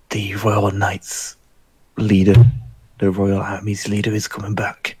the Royal Knights leader, the Royal Army's leader, is coming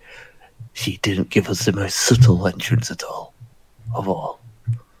back. She didn't give us the most subtle entrance at all, of all.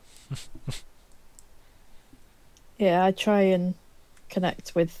 Yeah, I try and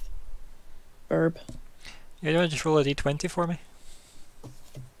connect with Burb. Yeah, you want to just roll a d20 for me?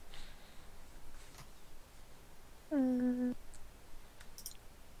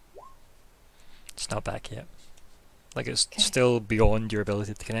 It's not back yet. Like, it's still beyond your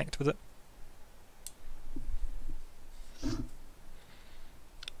ability to connect with it.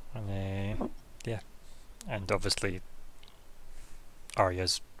 And yeah, and obviously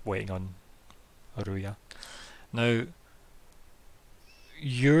Arya's waiting on Arya. Now,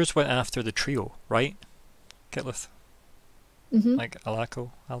 yours went after the trio, right, Kitlith? Mm-hmm. Like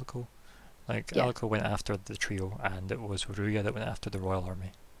Alaco. Like, Yeah. Alaco went after the trio, and it was Arya that went after the Royal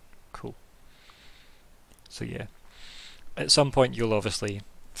Army. Cool. So yeah, at some point you'll obviously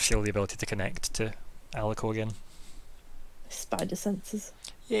feel the ability to connect to Alaco again. Spider senses.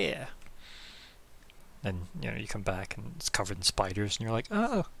 Yeah. And you come back and it's covered in spiders, and you're like,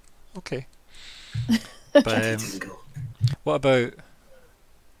 oh, okay. But what about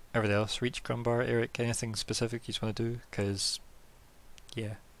everything else? Reach, Crumbar, Aeric, anything specific you just want to do? Because,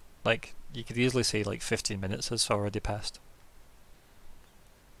 yeah, like, you could easily say like 15 minutes has already passed.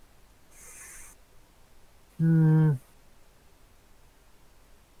 Yeah,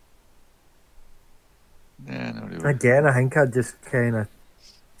 no, really. Again, I think I'd just kind of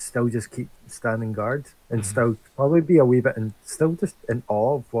still just keep standing guard and still probably be a wee bit and still just in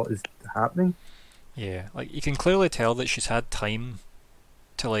awe of what is happening. Yeah, like, you can clearly tell that she's had time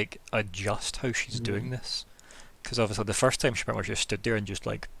to like adjust how she's doing this, because obviously the first time she pretty much just stood there and just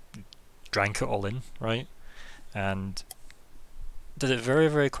like drank it all in, right, and did it very,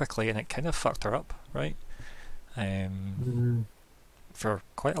 very quickly, and it kind of fucked her up, right, for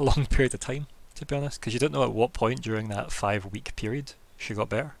quite a long period of time, to be honest, because you don't know at what point during that 5-week period she got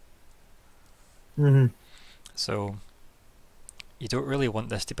better. So you don't really want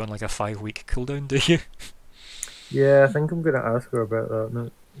this to be on like a 5-week cooldown, do you? Yeah, I think I'm going to ask her about that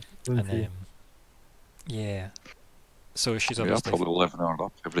now. And yeah, so she's Yeah, I'm obviously. probably leveling her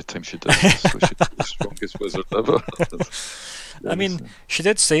up every time she does this, so she's the strongest wizard ever. I mean, she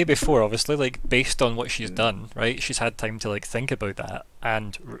did say before, obviously, like, based on what she's done, right, she's had time to like think about that,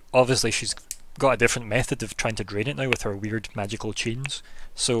 and obviously she's got a different method of trying to drain it now with her weird magical chains,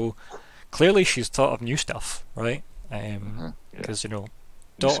 so clearly she's thought of new stuff, right? Because New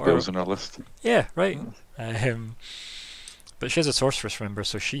daughter, spells on her list. yeah, right. But she's a sorceress, remember,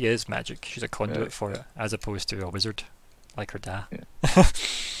 so she is magic. She's a conduit for it, as opposed to a wizard like her dad. Yeah.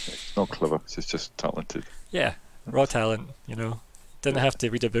 She's not clever, she's just talented. Yeah, Raw talent, you know. Didn't have to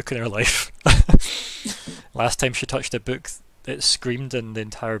read a book in her life. Last time she touched a book, it screamed and the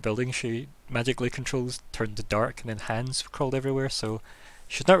entire building she magically controls turned to dark and then hands crawled everywhere, so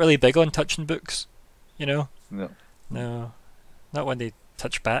she's not really big on touching books, you know? No. No. Not when they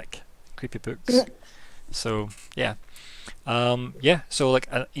touch back. Creepy books. So, yeah. So like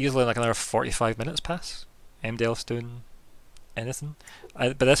easily like another 45 minutes pass. Emdel's doing anything.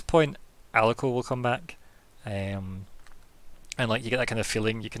 By this point, Alico will come back. And like you get that kind of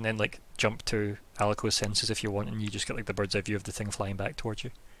feeling, you can then like jump to Alico's senses if you want, and you just get like the bird's eye view of the thing flying back towards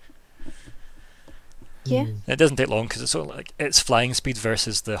you. Yeah. And it doesn't take long because it's sort of like its flying speed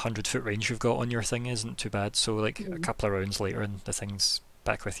versus the 100-foot range you've got on your thing isn't too bad. So like a couple of rounds later, and the thing's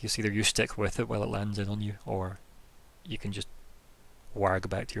back with you. So either you stick with it while it lands in on you, or you can just warg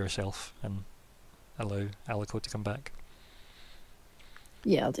back to yourself and allow Alico to come back.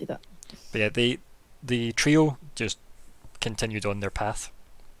 Yeah, I'll do that. But yeah, the trio just continued on their path.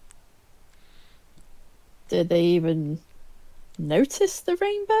 Did they even notice the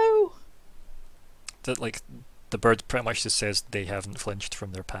rainbow? That like the bird pretty much just says they haven't flinched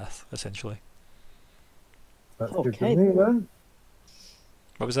from their path, essentially. That's good Okay. with me then.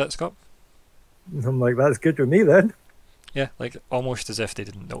 What was that, Scott? I'm like, that's good with me then. Yeah, like almost as if they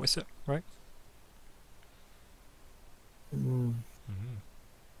didn't notice it, right? Mm. Mm-hmm.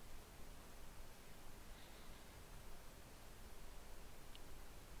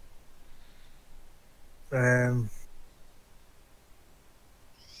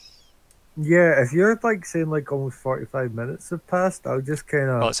 Yeah, if you're like saying like almost 45 minutes have passed, I'll just kind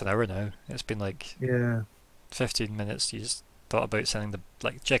Well, of it's an hour now. It's been like yeah. 15 minutes. You just thought about sending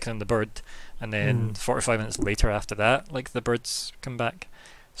checking on the bird, and then 45 minutes later after that, like the birds come back.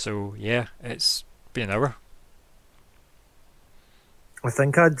 So yeah, it's been an hour. I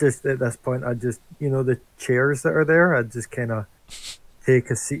think I'd just at this point I'd just the chairs that are there, I'd just kind of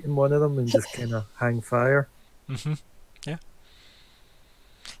take a seat in one of them and just kind of hang fire. Mm-hmm. Yeah.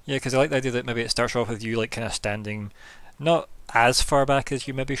 Yeah, because I like the idea that maybe it starts off with you like kind of standing, not as far back as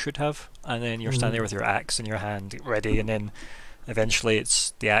you maybe should have, and then you're standing there with your axe in your hand, ready, and then eventually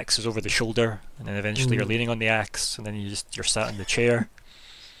it's the axe is over the shoulder, and then eventually you're leaning on the axe, and then you're sat in the chair.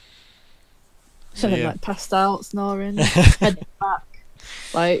 So And then yeah. like passed out, snoring, head back,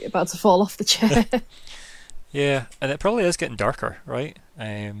 like about to fall off the chair. Yeah, and it probably is getting darker, right?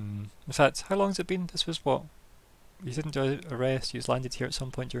 In fact, how long has it been? This was what? You didn't do a rest, you just landed here at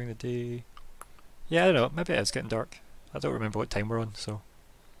some point during the day. Yeah, I don't know, maybe it is getting dark. I don't remember what time we're on, so.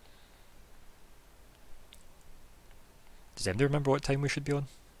 Does anybody remember what time we should be on?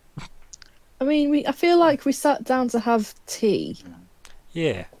 I mean, I feel like we sat down to have tea.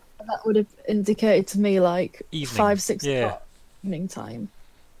 Yeah. That would have indicated to me like Evening. 5-6 Yeah. o'clock evening time.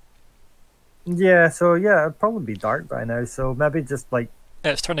 Yeah, so yeah, it'd probably be dark by now. So maybe just like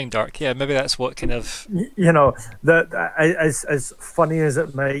It's turning dark, yeah, maybe that's what kind of. as funny as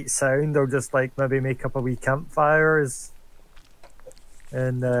it might sound, they'll just like maybe make up a wee campfire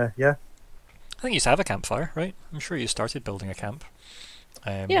and yeah. I think you used to have a campfire, right? I'm sure you started building a camp.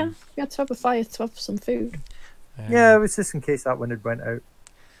 Yeah, we had to have a fire to have some food. Yeah, it was just in case that one had went out.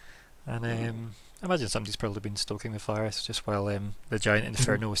 And I imagine somebody's probably been stoking the fire just while the giant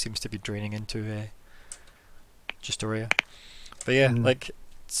inferno seems to be draining into just Arya. But yeah, like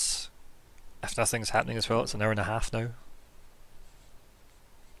if nothing's happening as well, it's an hour and a half now.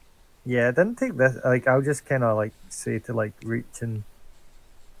 Yeah, it didn't take this. Like, I'll just kind of like say to like Reach and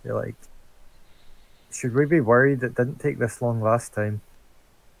be like, should we be worried it didn't take this long last time?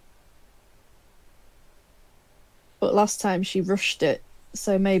 But last time she rushed it,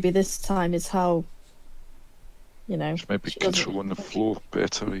 so maybe this time is how, She might be she doesn't- controlling the flow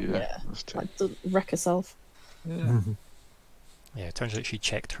better, yeah. This time. like, doesn't wreck herself. Yeah. Yeah, it turns out she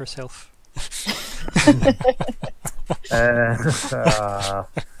checked herself.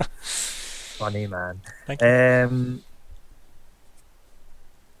 Funny man. Thank you.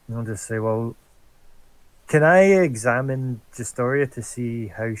 I'll just say, well, can I examine Justoria to see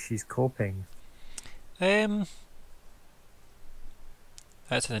how she's coping? That's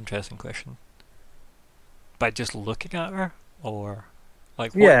an interesting question. By just looking at her, or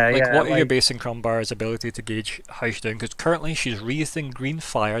like what? What are you basing Crumbar's ability to gauge how she's doing? Because currently she's breathing green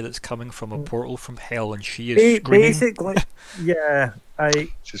fire that's coming from a portal from hell, and she is screaming. Basically, yeah.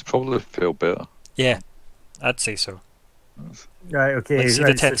 She's probably felt better. Yeah, I'd say so. Right. Okay. Like, see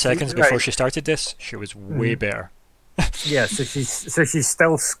right, the 10 so seconds before she started this, she was way better. Yeah. So she's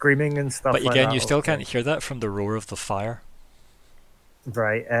still screaming and stuff. But like again, that, you still okay. can't hear that from the roar of the fire.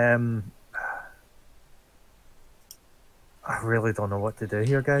 Right. I really don't know what to do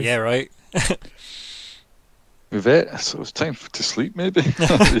here, guys. Yeah, right. Vet, so it's time to sleep maybe.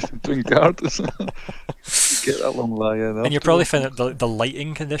 Doing guard. Get that long lie in. And you probably find that the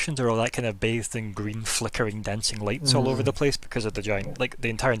lighting conditions are all that kind of bathed in green, flickering, dancing lights all over the place because of the giant. Like the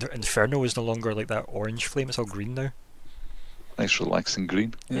entire inferno is no longer like that orange flame; it's all green now. Nice, relaxing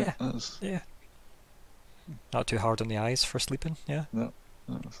green. Yeah. That's... Yeah. Not too hard on the eyes for sleeping. Yeah. No.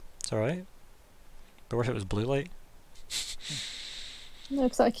 It's all right. But what if it was blue light? No,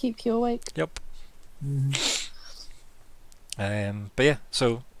 because that keep you awake. Yep. But yeah,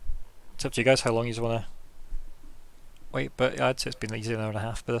 so it's up to you guys how long you want to wait. But I'd say it's been easily an hour and a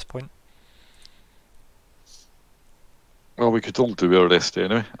half by this point. Well, we could all do our rest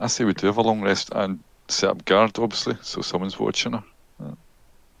anyway. I say we do have a long rest and set up guard, obviously, so someone's watching her.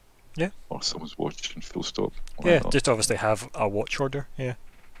 Yeah. Or someone's watching, full stop. Yeah, just obviously have a watch order. Yeah.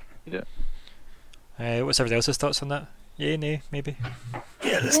 Yeah. What's everybody else's thoughts on that? Yay, nay, maybe?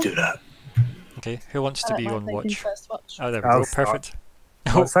 Yeah, let's do that. Okay, who wants to be on watch? First watch. Oh, there we I'll go, start. perfect.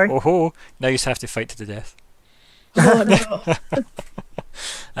 What, sorry? Oh, now you just have to fight to the death. Oh no.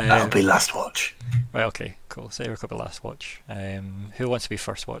 That'll be last watch. Right, okay, cool. So Aeric will be last watch. Who wants to be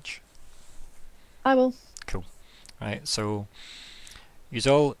first watch? I will. Right, so you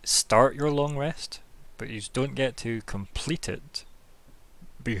all start your long rest, but you don't get to complete it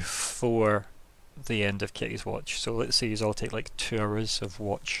before the end of Kitty's watch. So let's say you all take like 2 hours of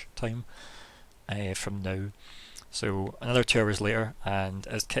watch time from now. So another 2 hours later, and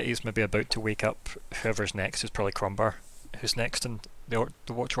as Kitty's maybe about to wake up, whoever's next is probably Crumbar, who's next in the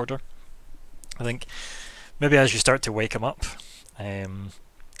watch order. I think maybe as you start to wake him up,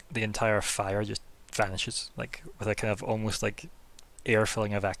 the entire fire just vanishes, like with a kind of almost like air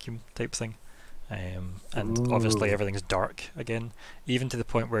filling a vacuum type thing. And obviously everything's dark again, even to the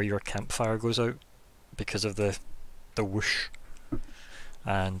point where your campfire goes out because of the whoosh,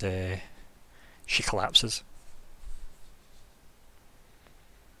 and she collapses.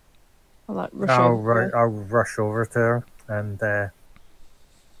 I'll rush I'll over. rush over to her and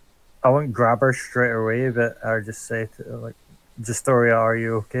I won't grab her straight away, but I'll just say to her, like, Justoria, are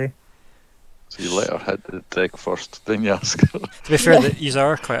you okay? So you let her hit the deck first, then you ask her. To be fair, these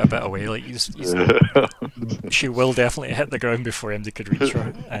are quite a bit away. Like she will definitely hit the ground before anybody could reach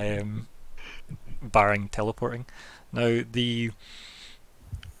her, barring teleporting. Now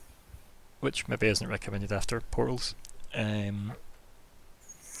which maybe isn't recommended after portals.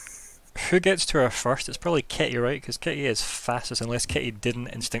 Who gets to her first? It's probably Kitty, right? Because Kitty is fastest, unless Kitty didn't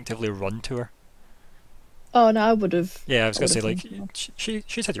instinctively run to her. Oh no, I would have. Yeah, I was going to say, like, Yeah.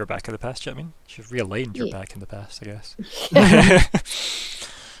 she's had your back in the past, do you know what I mean? She's realigned your Yeah. back in the past, I guess.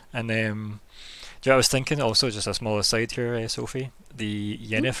 And do you know what I was thinking? Also, just a small aside here, Sophie. The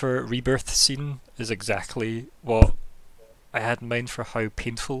Yennefer rebirth scene is exactly what I had in mind for how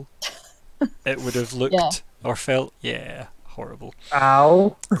painful it would have looked or felt. Yeah, horrible.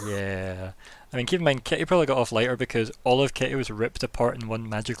 Ow! Yeah. I mean, keep in mind, Kitty probably got off lighter because all of Kitty was ripped apart in one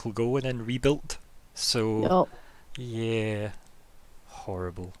magical go and then rebuilt. So, yeah,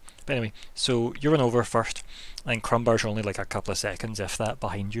 horrible. But anyway, so you run over first, and Crumbar's only like a couple of seconds, if that,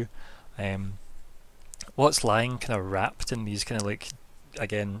 behind you. What's lying kind of wrapped in these kind of like,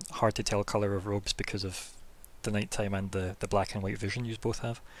 again, hard to tell colour of robes because of the nighttime and the black and white vision you both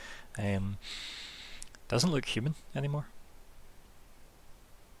have. Doesn't look human anymore.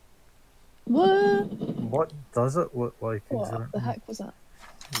 What? What does it look like? What the heck was that?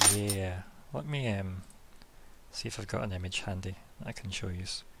 Yeah. Let me see if I've got an image handy that I can show you,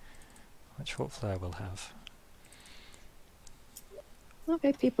 which hopefully I will have.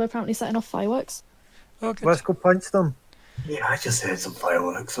 Okay, people are apparently setting off fireworks. Oh, good. Let's go punch them. Yeah, I just heard some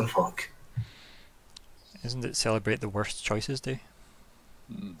fireworks and fuck. Isn't it Celebrate the Worst Choices Day?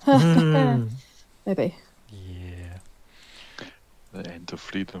 Maybe. Yeah. The end of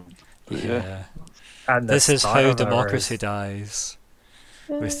freedom. But Yeah. And the This is start how of our democracy race. dies,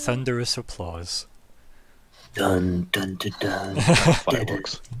 with thunderous applause. Dun dun dun dun.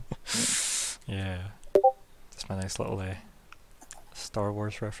 fireworks. Yeah. That's my nice little Star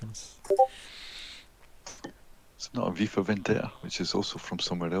Wars reference. It's not a V for Vendetta, which is also from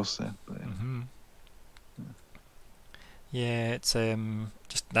somewhere else then. But, Yeah, it's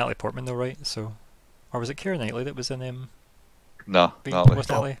just Natalie Portman though, right? So, or was it Keira Knightley that was in nah, Beat- Natalie. was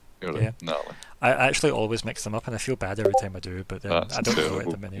Natalie? You're Yeah. right, Natalie. I actually always mix them up, and I feel bad every time I do. But That's I don't know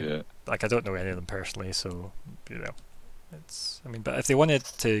terrible. at the minute. Yeah. Like I don't know any of them personally, so you know, it's. I mean, but if they wanted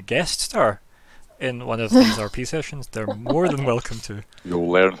to guest star in one of these RP sessions, they're more than welcome to. You'll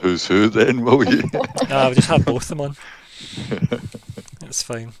learn who's who then, will you? No, I'll just have both of them on. It's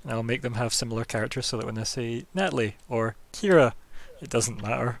fine. I'll make them have similar characters so that when I say Natalie or Kira, it doesn't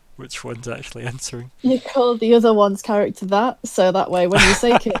matter which one's actually answering. You call the other one's character that, so that way when you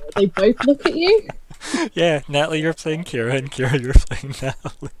say Kira, they both look at you. Yeah, Natalie, you're playing Kira, and Kira, you're playing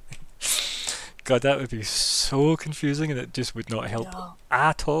Natalie. God, that would be so confusing, and it just would not help Yeah.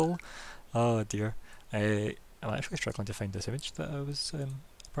 at all. Oh dear. I'm actually struggling to find this image that I was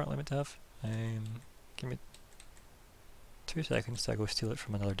apparently meant to have. Give me 2 seconds to go steal it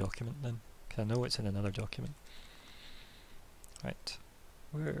from another document then, because I know it's in another document. Right,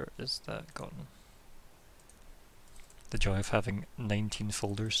 where is that gone? The joy of having 19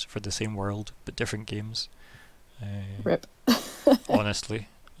 folders for the same world but different games. Rip. Honestly.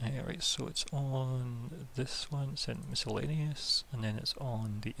 Right, so it's on this one, it's in miscellaneous, and then it's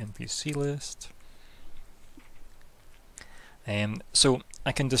on the NPC list. So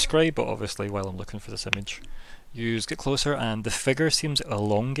I can describe it obviously while I'm looking for this image. You get closer and the figure seems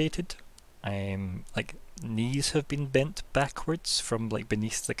elongated. Like knees have been bent backwards from like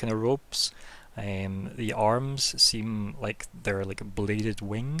beneath the kind of robes. The arms seem like they're like bladed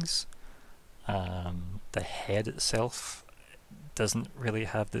wings. The head itself doesn't really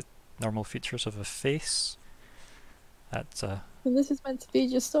have the normal features of a face. That's And this is meant to be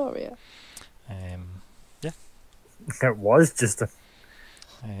Justoria. yeah. It was just a.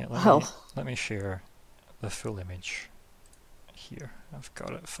 Let me share the full image here. I've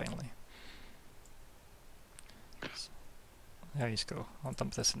got it finally. There you go. I'll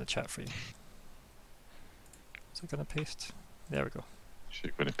dump this in the chat for you. Is it gonna paste? There we go.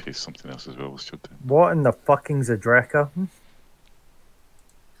 She's going to paste something else as well, Stuart. What in the fucking's a Drekka?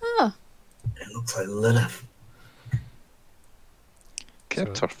 Ah, It looks like Lilith.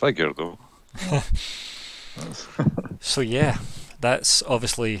 Kept So- her figure, though. So yeah, that's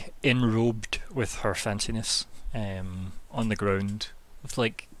obviously enrobed with her fanciness on the ground with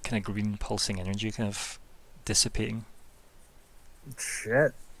like kind of green pulsing energy kind of dissipating.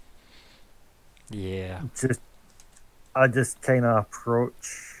 Shit. Yeah. I just kind of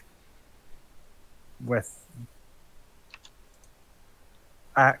approach with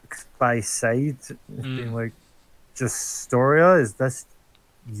axe by side, being like, Justoria, is this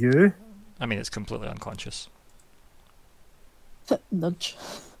you? I mean, it's completely unconscious. nudge.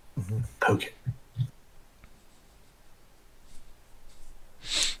 Poke it.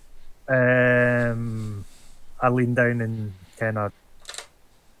 I lean down and kind of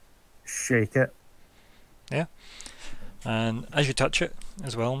shake it. And as you touch it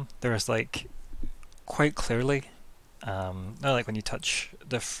as well, there's like quite clearly, not like when you touch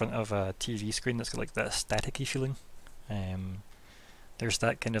the front of a TV screen that's got like that staticky feeling. There's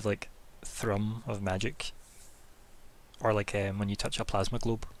that kind of like thrum of magic, or like when you touch a plasma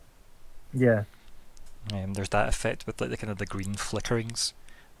globe. Yeah. There's that effect with like the kind of the green flickerings.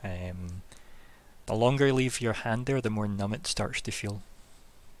 The longer you leave your hand there, the more numb it starts to feel.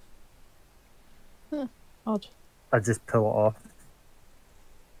 Odd. I just pull it off.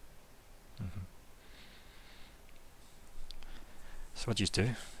 So what do you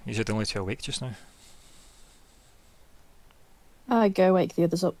do? You're the only two awake just now. I go wake the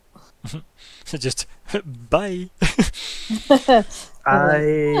others up. So just bye.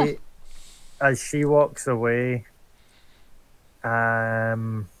 As she walks away,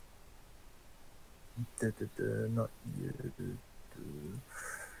 not you.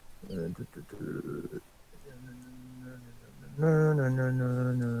 No.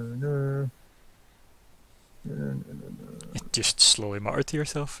 You just slowly mutter to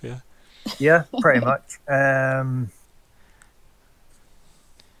yourself, yeah. Yeah, pretty much. 'Cause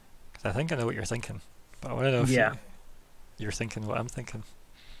I think I know what you're thinking, but I want to know if Yeah. you're thinking what I'm thinking.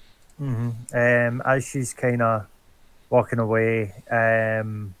 As she's kind of walking away,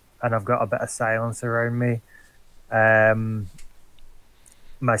 and I've got a bit of silence around me,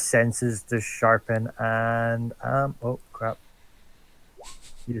 my senses just sharpen, and oh crap,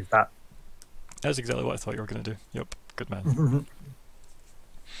 use that. That's exactly what I thought you were going to do. Yep, good man.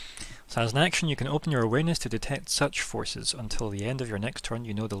 So as an action, you can open your awareness to detect such forces. Until the end of your next turn,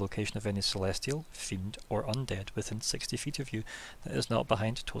 you know the location of any celestial, fiend, or undead within 60 feet of you that is not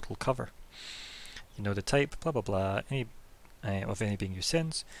behind total cover. You know the type, blah blah blah, of any being you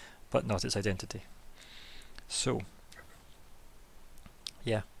sense, but not its identity. So,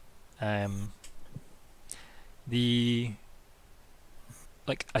 yeah, the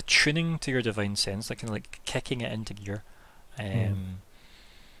like attuning to your divine sense, like kind of like kicking it into gear.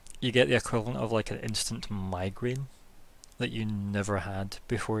 You get the equivalent of like an instant migraine that you never had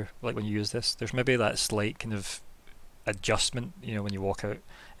before, like when you use this. There's maybe that slight kind of adjustment, you know, when you walk out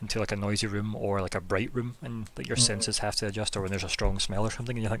into like a noisy room or like a bright room and like your senses have to adjust, or when there's a strong smell or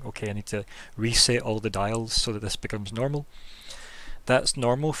something and you think, okay, I need to reset all the dials so that this becomes normal. that's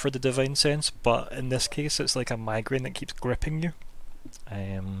normal for the divine sense, but in this case it's like a migraine that keeps gripping you.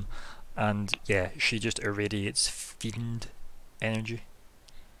 And yeah, she just irradiates fiend energy.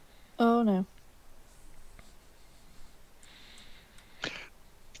 Oh no.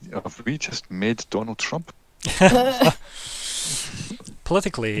 Have we just made Donald Trump?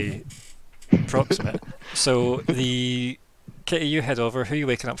 Politically proximate. So the Kitty, you head over. Who are you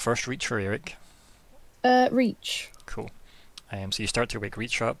waking up first, Reach or Aeric? Reach. Cool. So you start to wake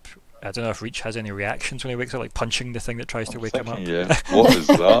Reach up. I don't know if Reach has any reactions when he wakes up, like punching the thing that tries to wake him up. Yeah. What is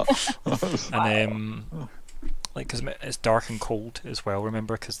that? And like, because it's dark and cold as well,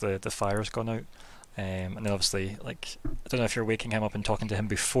 remember, because the fire's gone out. And then obviously, like, I don't know if you're waking him up and talking to him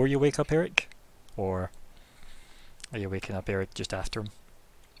before you wake up Aeric, or are you waking up Aeric just after him?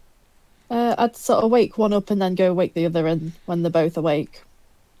 I'd sort of wake one up and then go wake the other, and when they're both awake,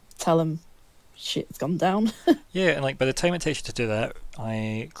 tell them shit's gone down. Yeah, and like by the time it takes you to do that,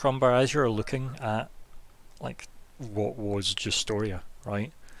 Crumbar, as you're looking at like what was Justoria,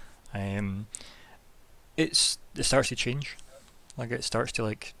 right? It starts to change. Like it starts to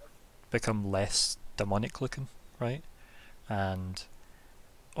like become less demonic looking, right? And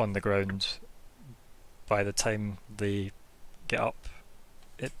on the ground, by the time they get up,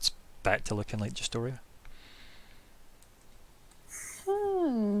 it's back to looking like Justoria.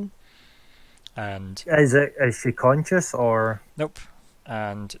 And Is she conscious or? nope,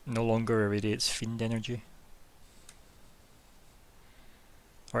 and no longer irradiates fiend energy.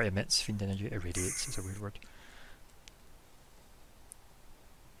 Or emits fiend energy. Irradiates is a weird word.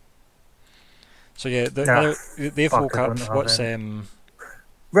 So yeah, they've woke I up. don't have What's any.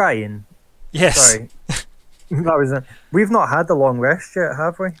 Ryan, Yes. sorry. That was we've not had the long rest yet,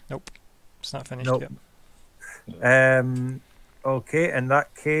 have we? Nope. It's not finished Nope. yet. Okay, in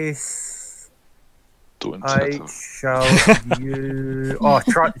that case, Don't I chitter. shall you. Oh,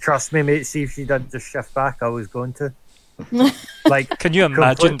 trust me, mate. See if she didn't just shift back. I was going to. Like, Can you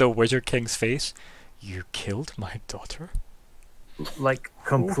imagine complete- the Wizard King's face? You killed my daughter? like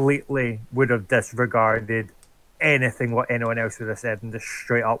completely would have disregarded anything what anyone else would have said and just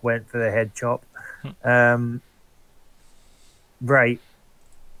straight up went for the head chop. Right.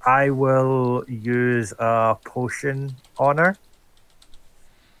 I will use a potion on her.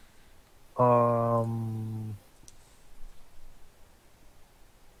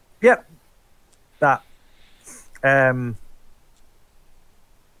 Yep. That.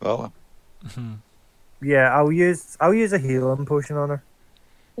 Well, Yeah, I'll use a healing potion on her.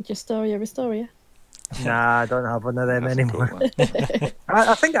 Justoria. Nah, I don't have one of them hasn't anymore. got one.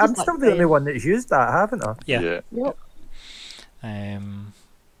 I think I'm Just still like the only saying. one that's used that, haven't I? Yeah. Yep.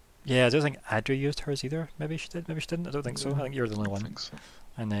 Yeah, I don't think Adria used hers either. Maybe she did, maybe she didn't. I don't think so. I think you're the only I one. think so.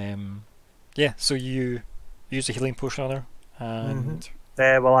 And yeah, so you use a healing potion on her, and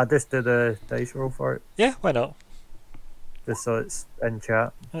Well, I just did a dice roll for it, yeah, why not? just so it's in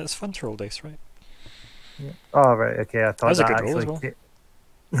chat. It's fun to roll dice, right? Oh, right, okay, I thought was a that good roll as actually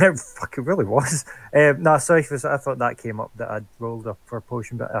well. Fuck, it really was. No, sorry, I thought that came up that I'd rolled up for a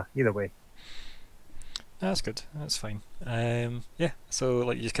potion, but either way. That's good. That's fine. Yeah. So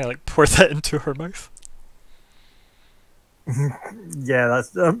like you just kind of like pour that into her mouth. Yeah,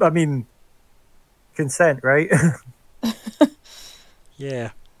 that's, I mean, consent, right?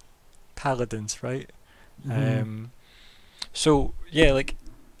 Yeah. Paladins, right? So yeah, like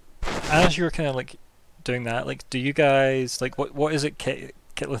as you're kind of like doing that, like do you guys like what is it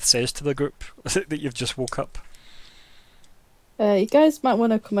Kitlith says to the group that you've just woke up? You guys might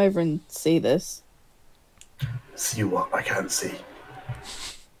want to come over and see this. See what I can't see.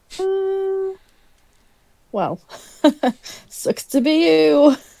 Well, sucks to be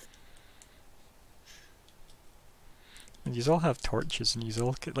you. And you all have torches, and you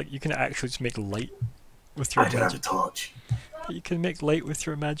all like you can actually just make light with your I don't have a magic. torch. But you can make light with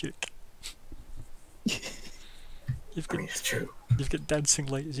your magic. You've I got mean, it's true. dancing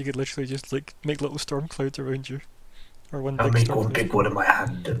lights. You could literally just like make little storm clouds around you, or one I'll big make storm one cloud. big one in my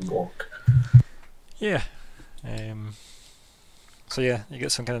hand and walk. Yeah. So yeah, you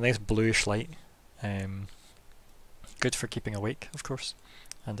get some kind of nice bluish light. Good for keeping awake, of course.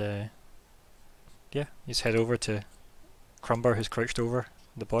 And yeah, you just head over to Crumbar, who's crouched over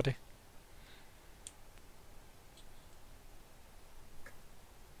the body.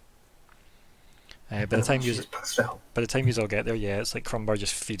 By the time She's passed out. you all get there, yeah, it's like Crumbar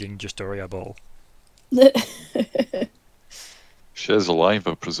just feeding Justoria a ball. She is alive,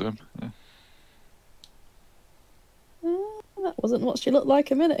 I presume. Yeah. That wasn't what she looked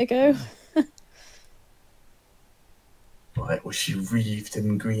like a minute ago. Right, was she wreathed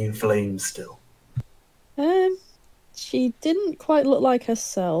in green flames still? She She didn't quite look like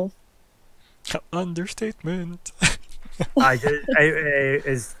herself. Understatement. I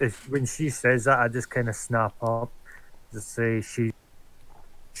just is when she says that, I just kind of snap up, just say she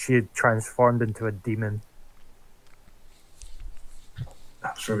had transformed into a demon.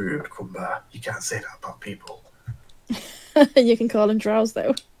 That's rude, Crumbar. You can't say that about people. You can call him Drows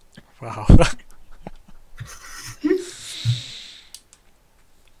though. Wow.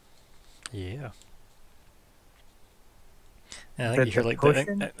 Yeah. And I think you hear like I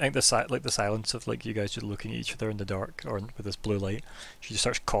think the silence of like you guys just looking at each other in the dark or with this blue light. She just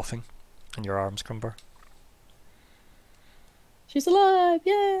starts coughing in your arms, Crumbar. She's alive!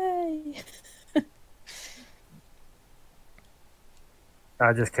 Yay!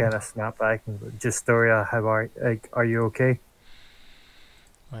 I just kind of snap back and go, just Storia, how are you okay?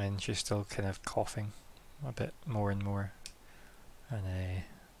 And she's still kind of coughing a bit more and more, and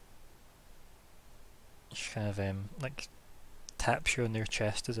she kind of like taps you on your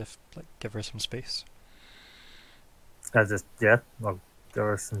chest as if like give her some space. I'll give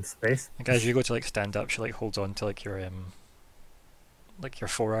her some space. Like as you go to like stand up, she like holds on to like your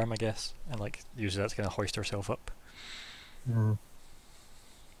forearm, I guess, and like uses that to kind of hoist herself up. Mm.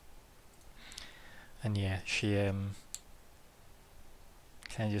 And yeah, she kind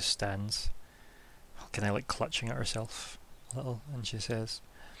of just stands, kind of like clutching at herself a little, and she says,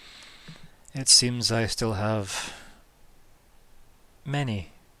 "It seems I still have many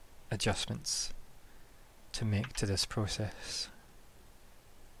adjustments to make to this process."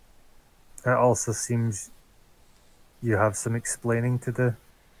 It also seems you have some explaining to do.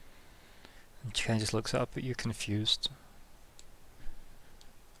 And she kind of just looks up at you, confused.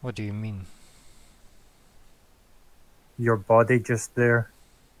 What do you mean? Your body just there,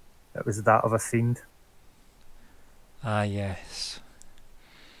 it was that of a fiend. Ah, yes.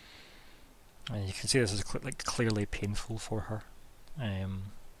 And you can see this is clearly painful for her.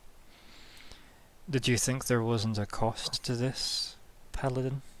 Did you think there wasn't a cost to this,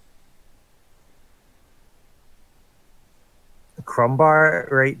 Paladin? Crumbar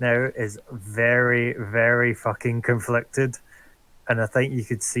right now is very, very fucking conflicted, and I think you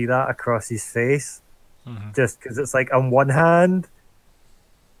could see that across his face. Mm-hmm. Just because it's like, on one hand,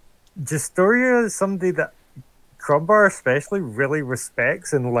 Justoria is somebody that Crumbar especially really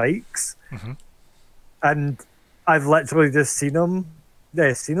respects and likes, Mm-hmm. and I've literally just seen her,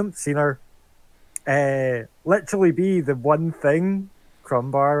 literally be the one thing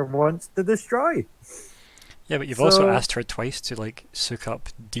Crumbar wants to destroy. Yeah, but you've also asked her twice to like soak up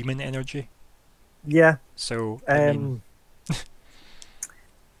demon energy. Yeah. So I mean,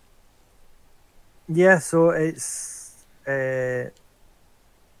 yeah. So it's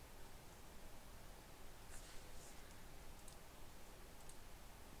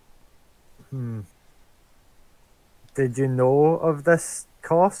Did you know of this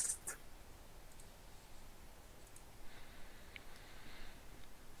cost?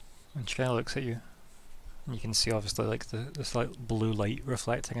 and she kind of looks at you. And you can see obviously like the slight blue light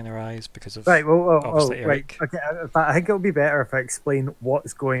reflecting in her eyes because of obviously Aeric. Right. Okay, but I think it would be better if I explain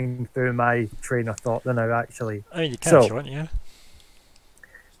what's going through my train of thought than I actually. I mean, you can if you want, yeah.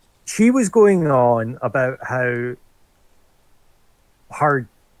 She was going on about how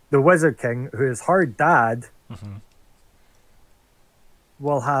the Wizard King, who is her dad, Mm-hmm.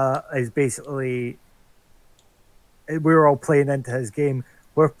 is basically, we're all playing into his game,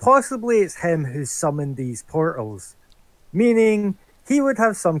 where possibly it's him who summoned these portals, meaning he would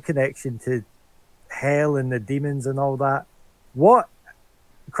have some connection to hell and the demons and all that. What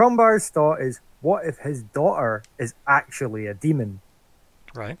Crumbar's thought is, what if his daughter is actually a demon?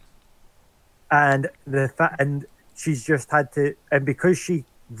 Right. And and she's just had to, and because she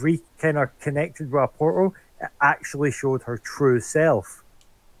kind of connected with a portal, it actually showed her true self.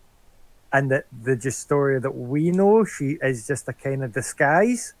 And that the Justoria that we know, she is just a kind of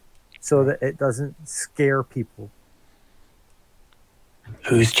disguise so that it doesn't scare people.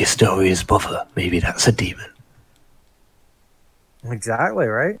 Who's Justoria's mother? Maybe that's a demon. Exactly,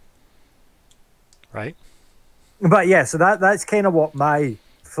 right? Right. But yeah, so that's kind of what my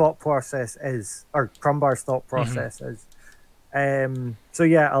thought process is, or Crumbar's thought process is. So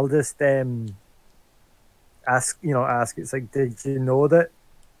yeah, I'll just ask. It's like, did you know that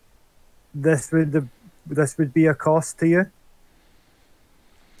this would be a cost to you?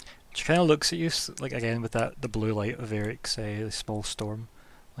 She kind of looks at you, like again with the blue light of Eric's small storm,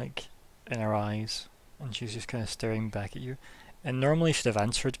 like in her eyes, and she's just kind of staring back at you. And normally she'd have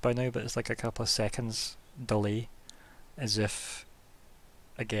answered by now, but it's like a couple of seconds delay, as if,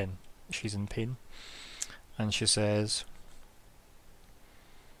 again, she's in pain. And she says,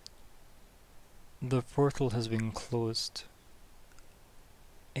 The portal has been closed.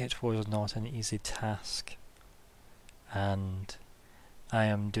 It was not an easy task, and I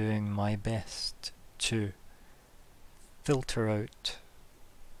am doing my best to filter out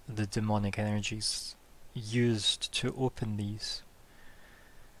the demonic energies used to open these.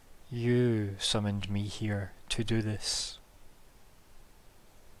 You summoned me here to do this.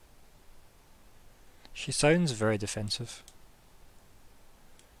 She sounds very defensive.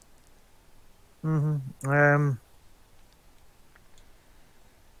 Mm-hmm.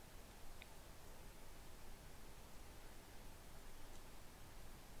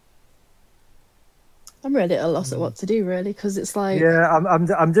 I'm really at a loss at what to do, really, because it's like, Yeah,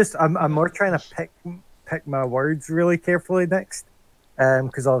 I'm more trying to pick my words really carefully next,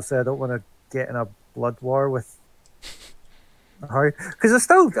 because obviously I don't want to get in a blood war with her, because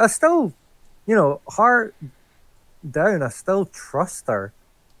I still, you know, heart down, I still trust her.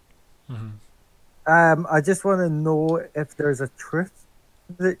 I just want to know if there's a truth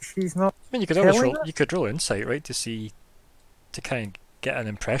that she's not. I mean, you could always telling roll. us? You could roll insight, right, to kind of get an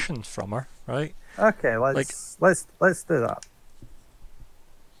impression from her, right? Okay, let's do that,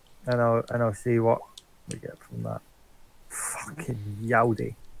 and I'll see what we get from that. Fucking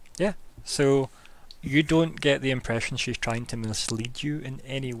yowdy. Yeah. So you don't get the impression she's trying to mislead you in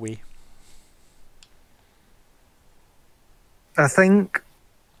any way. I think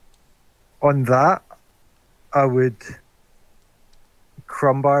on that,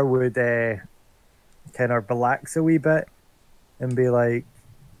 Crumbar would kind of relax a wee bit and be like,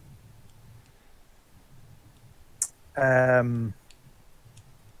 and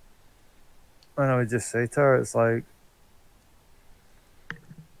I would just say to her, it's like,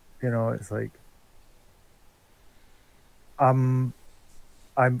 you know, it's like, I'm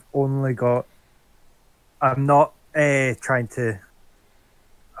not trying to,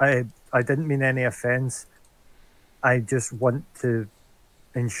 I didn't mean any offense. I just want to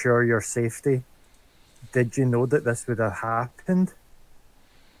ensure your safety. Did you know that this would have happened?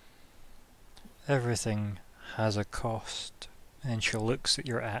 Everything has a cost. And she looks at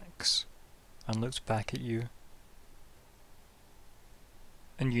your axe and looks back at you.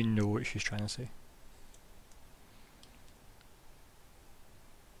 And you know what she's trying to say.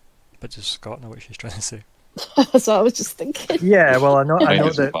 But does Scott know what she's trying to say? that's what I was just thinking. Yeah, well, I know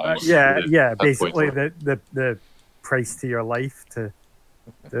Minus that. 5, Yeah, at basically point the price to your life to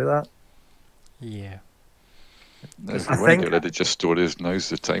do that. Yeah. If I you want to think- get rid of just stories, now's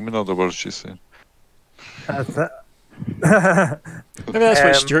the time, in other words, she's saying. I th- Maybe that's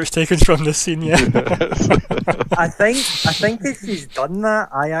what Stuart's taken from this scene, yeah. I think if she's done that,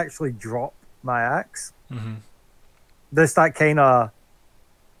 I actually drop my axe. Mm-hmm. There's that kind of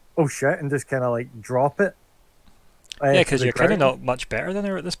oh shit, and just kind of like drop it. Yeah, to because the you're kind of ground. not much better than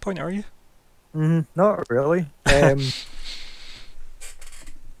her at this point, are you? Not really.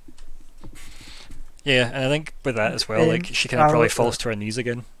 Yeah, and I think with that as well, like she kind of probably falls to her knees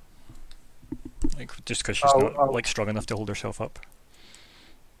again, like just because she's not like strong enough to hold herself up.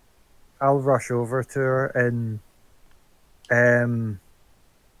 I'll rush over to her and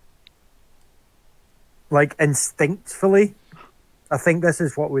like instinctively, I think this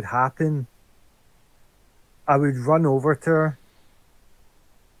is what would happen. I would run over to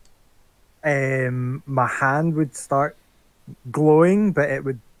her. My hand would start glowing, but it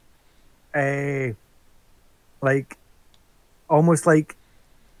would like almost like,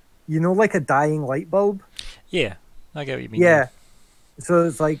 you know, like a dying light bulb. Yeah, I get what you mean. Yeah. So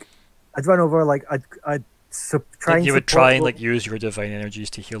it's like I'd run over, like I'd try Like and you would support try and Lo- like use your divine energies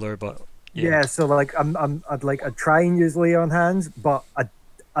to heal her, but yeah. So like I'd try and use lay on hands, but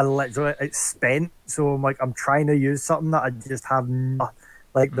I literally it's spent. So I'm trying to use something that I just have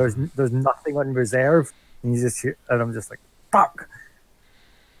there's nothing on reserve, and I'm just like fuck.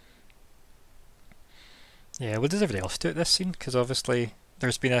 Yeah, what does everybody else do at this scene? Because obviously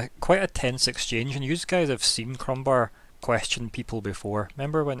there's been quite a tense exchange, and you guys have seen Crumbar question people before.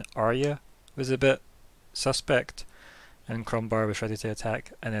 Remember when Arya was a bit suspect, and Crumbar was ready to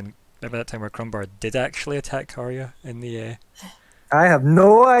attack, and then remember that time where Crumbar did actually attack Arya in the... I have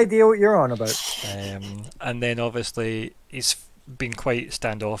no idea what you're on about. and then obviously he's been quite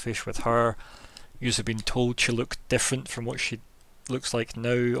standoffish with her. You've been told she looked different from what she looks like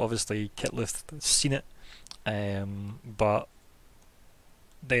now. Obviously Kitlith's seen it. But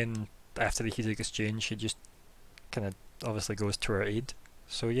then after the heated exchange, she just kind of obviously goes to her aid.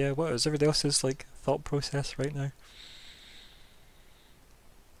 So yeah, what is everybody else's like thought process right now?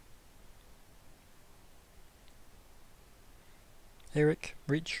 Aeric,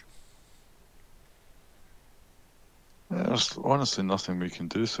 Reach. There's honestly nothing we can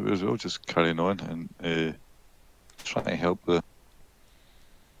do, so we'll just carry on and try to help the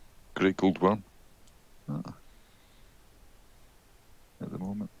Great Gold Worm at the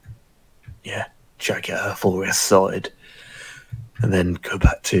moment. Yeah, try to get her full rest sorted, and then go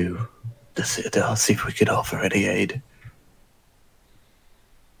back to the Citadel, see if we could offer any aid.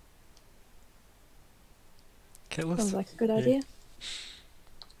 Sounds Kitless. like a good idea.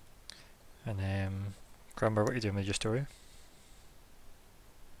 And Crumbar, what are you doing with your story?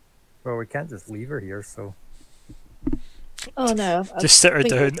 Well, we can't just leave her here, so. Oh no. I Just sit her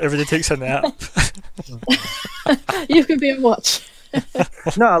think- down. Everybody takes a nap. You can be on watch.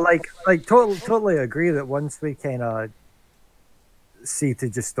 No, like totally agree that once we kind of see to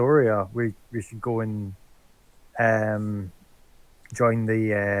Justoria, we should go and join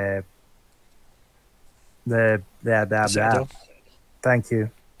the Citadel. Thank you.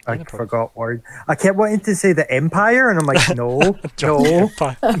 I No problem. forgot word. I kept wanting to say the Empire, and I'm like, no, Join the no,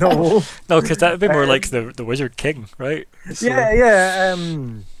 Empire. no. No, because that would be more like the Wizard King, right? So-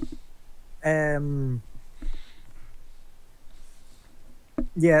 Yeah.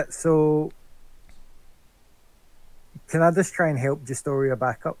 Yeah. So, can I just try and help Justoria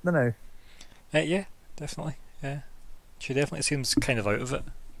back up now? Yeah, definitely. Yeah. She definitely seems kind of out of it,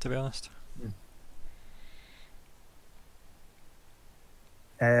 to be honest.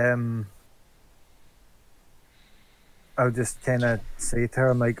 I'll just kind of say to her,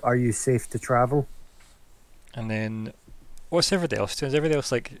 I'm like, "Are you safe to travel?" And then, what's everybody else doing? Is everybody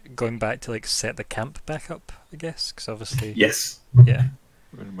else like going back to like set the camp back up? I guess because obviously, Yes. yeah.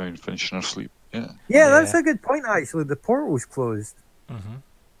 Wouldn't mind finishing our sleep. Yeah. Yeah, that's Yeah. a good point. Actually, the portal's closed. hmm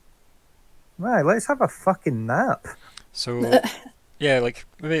Right, let's have a fucking nap. So, yeah, like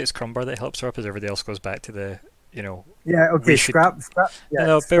maybe it's Crumbar that helps her up as everybody else goes back to the, Yeah, okay, We should- scrap. Yeah,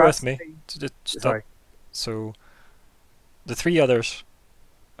 no, bear with scrap's me. thing. Just stop. Sorry. So, the three others,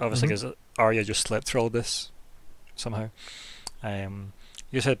 obviously, Mhm. because Arya just slept through all this somehow. You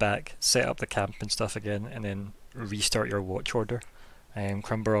just head back, set up the camp and stuff again, and then restart your watch order.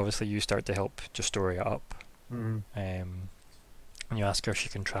 Crumbar, obviously, you start to help Justoria up. Mhm. And you ask her if she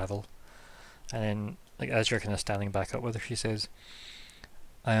can travel. And then, like as you're kind of standing back up with her, she says,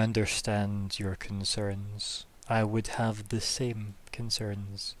 "I understand your concerns. I would have the same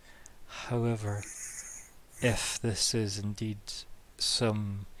concerns. However, if this is indeed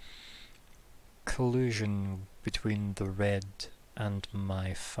some collusion between the Red and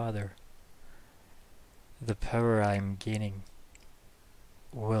my father, the power I'm gaining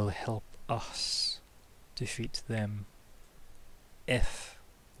will help us defeat them if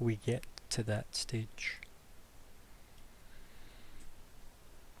we get to that stage."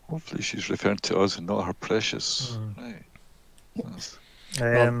 Hopefully she's referring to us and not her precious. Mm. Right. That's-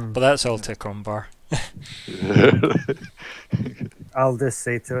 But that's all to Crumbar. I'll just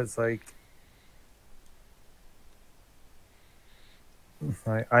say to her, it's like,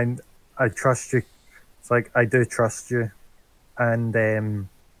 I trust you. It's like I do trust you, and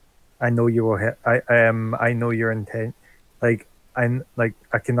I know you will hit. I know your intent. Like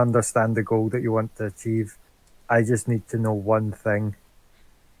I can understand the goal that you want to achieve. I just need to know one thing.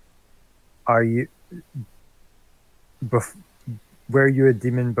 Are you were you a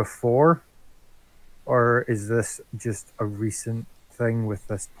demon before, or is this just a recent thing with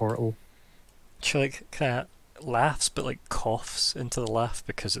this portal? She like kind of laughs, but like coughs into the laugh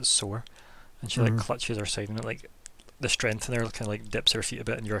because it's sore, and she like Mhm. clutches her side, and it, like the strength in her kind of like dips her feet a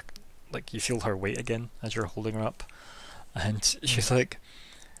bit, and you're like you feel her weight again as you're holding her up, and she's like,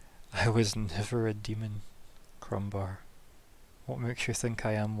 "I was never a demon, Crumbar. What makes you think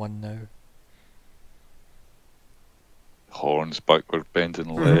I am one now?" Horns, backward bending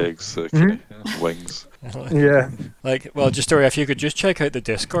Mhm. legs, wings. Yeah. Like, well, Justoria, if you could just check out the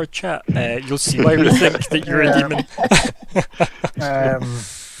Discord chat, you'll see why we think that you're a Yeah. demon.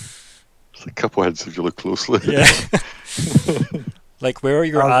 It's a couple heads if you look closely. Yeah. Like, where are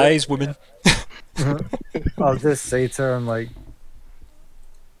your I'll eyes, woman? I'll just say to her, I'm like,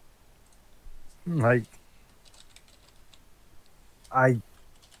 I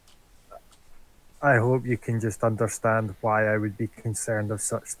hope you can just understand why I would be concerned of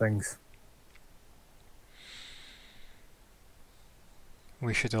such things.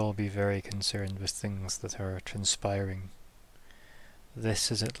 We should all be very concerned with things that are transpiring.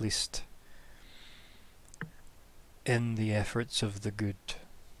 This is at least in the efforts of the good.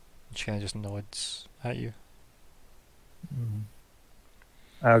 She kind of just nods at you.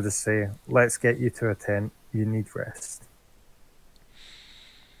 I'll just say, let's get you to a tent. You need rest.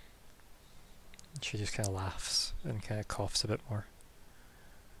 She just kind of laughs and kind of coughs a bit more.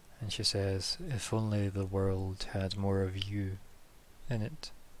 And she says, "If only the world had more of you in it,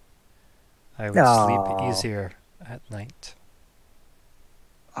 I would sleep Aw. easier at night."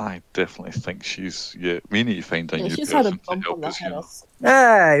 I definitely think she's. Yeah, we need to find a Yeah, new she's had a person to bump on help the us. head.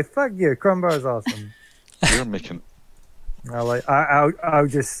 Hey, fuck you. Crumbar's awesome. You're making. I'll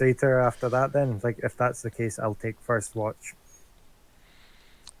just say to her after that then, like, if that's the case, I'll take first watch.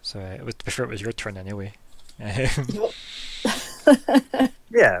 So it was before it was your turn anyway.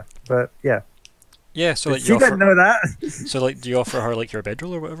 Yeah, but yeah. Yeah, so like She you offer, didn't know that. so like do you offer her like your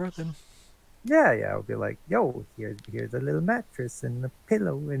bedroll or whatever then? Yeah, I'll be like, yo, here's a little mattress and a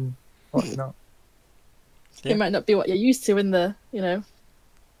pillow and whatnot. Yeah. It might not be what you're used to in the,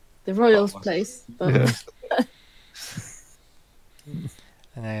 the royals' place, but Yeah.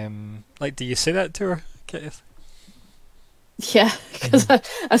 And like, do you say that to her, Kenneth? yeah, because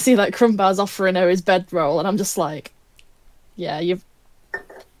I see like Crumbar's offering her his bedroll, and I'm just like, yeah, you've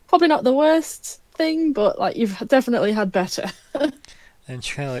probably not the worst thing, but like you've definitely had better. And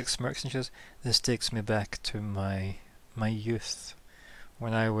she kind of like smirks and she says, "This takes me back to my youth,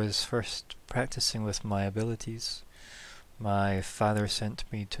 when I was first practicing with my abilities. My father sent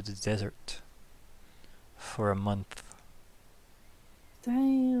me to the desert for a month."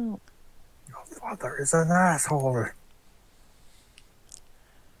 Damn. Your father is an asshole.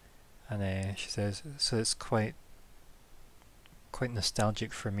 And she says, "So it's quite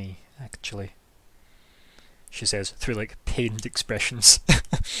nostalgic for me, actually." She says through like pained expressions,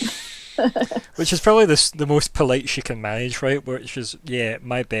 which is probably the most polite she can manage, right? Where she's, yeah,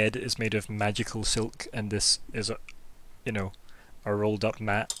 my bed is made of magical silk, and this is a rolled up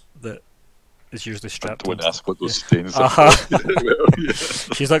mat that is usually strapped. Don't onto- ask what those stains are. Uh-huh. Well, yeah.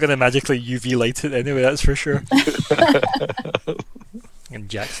 She's not going to magically UV light it anyway, that's for sure. And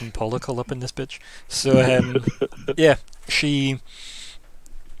Jackson Pollock all up in this bitch. So yeah, she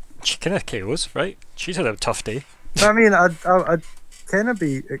kind of KOs, right? She's had a tough day. I mean, I'd kind of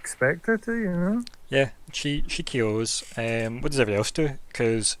be expect her to, you know? Yeah, she KOs. What does everybody else do?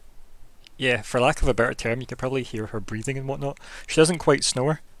 Because, yeah, for lack of a better term, you could probably hear her breathing and whatnot. She doesn't quite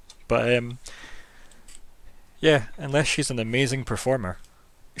snore, but yeah, unless she's an amazing performer,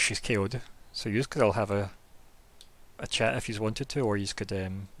 she's KO'd. So you could all have a chat if you wanted to, or you could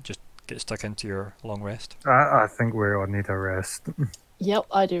just get stuck into your long rest. I think we all need a rest. Yep,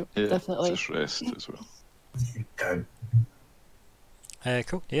 I do Yeah, definitely. just rest as well. Don't.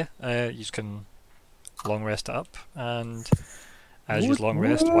 Cool, yeah. You can long rest it up, and as you long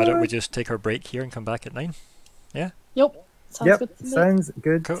rest, why don't we just take our break here and come back at 9? Yep, sounds Yep, good to me. sounds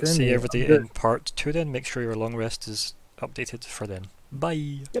good Cool. to See me. everybody Good. in part 2 then. Make sure your long rest is updated for then.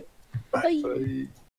 Bye! Bye. Bye.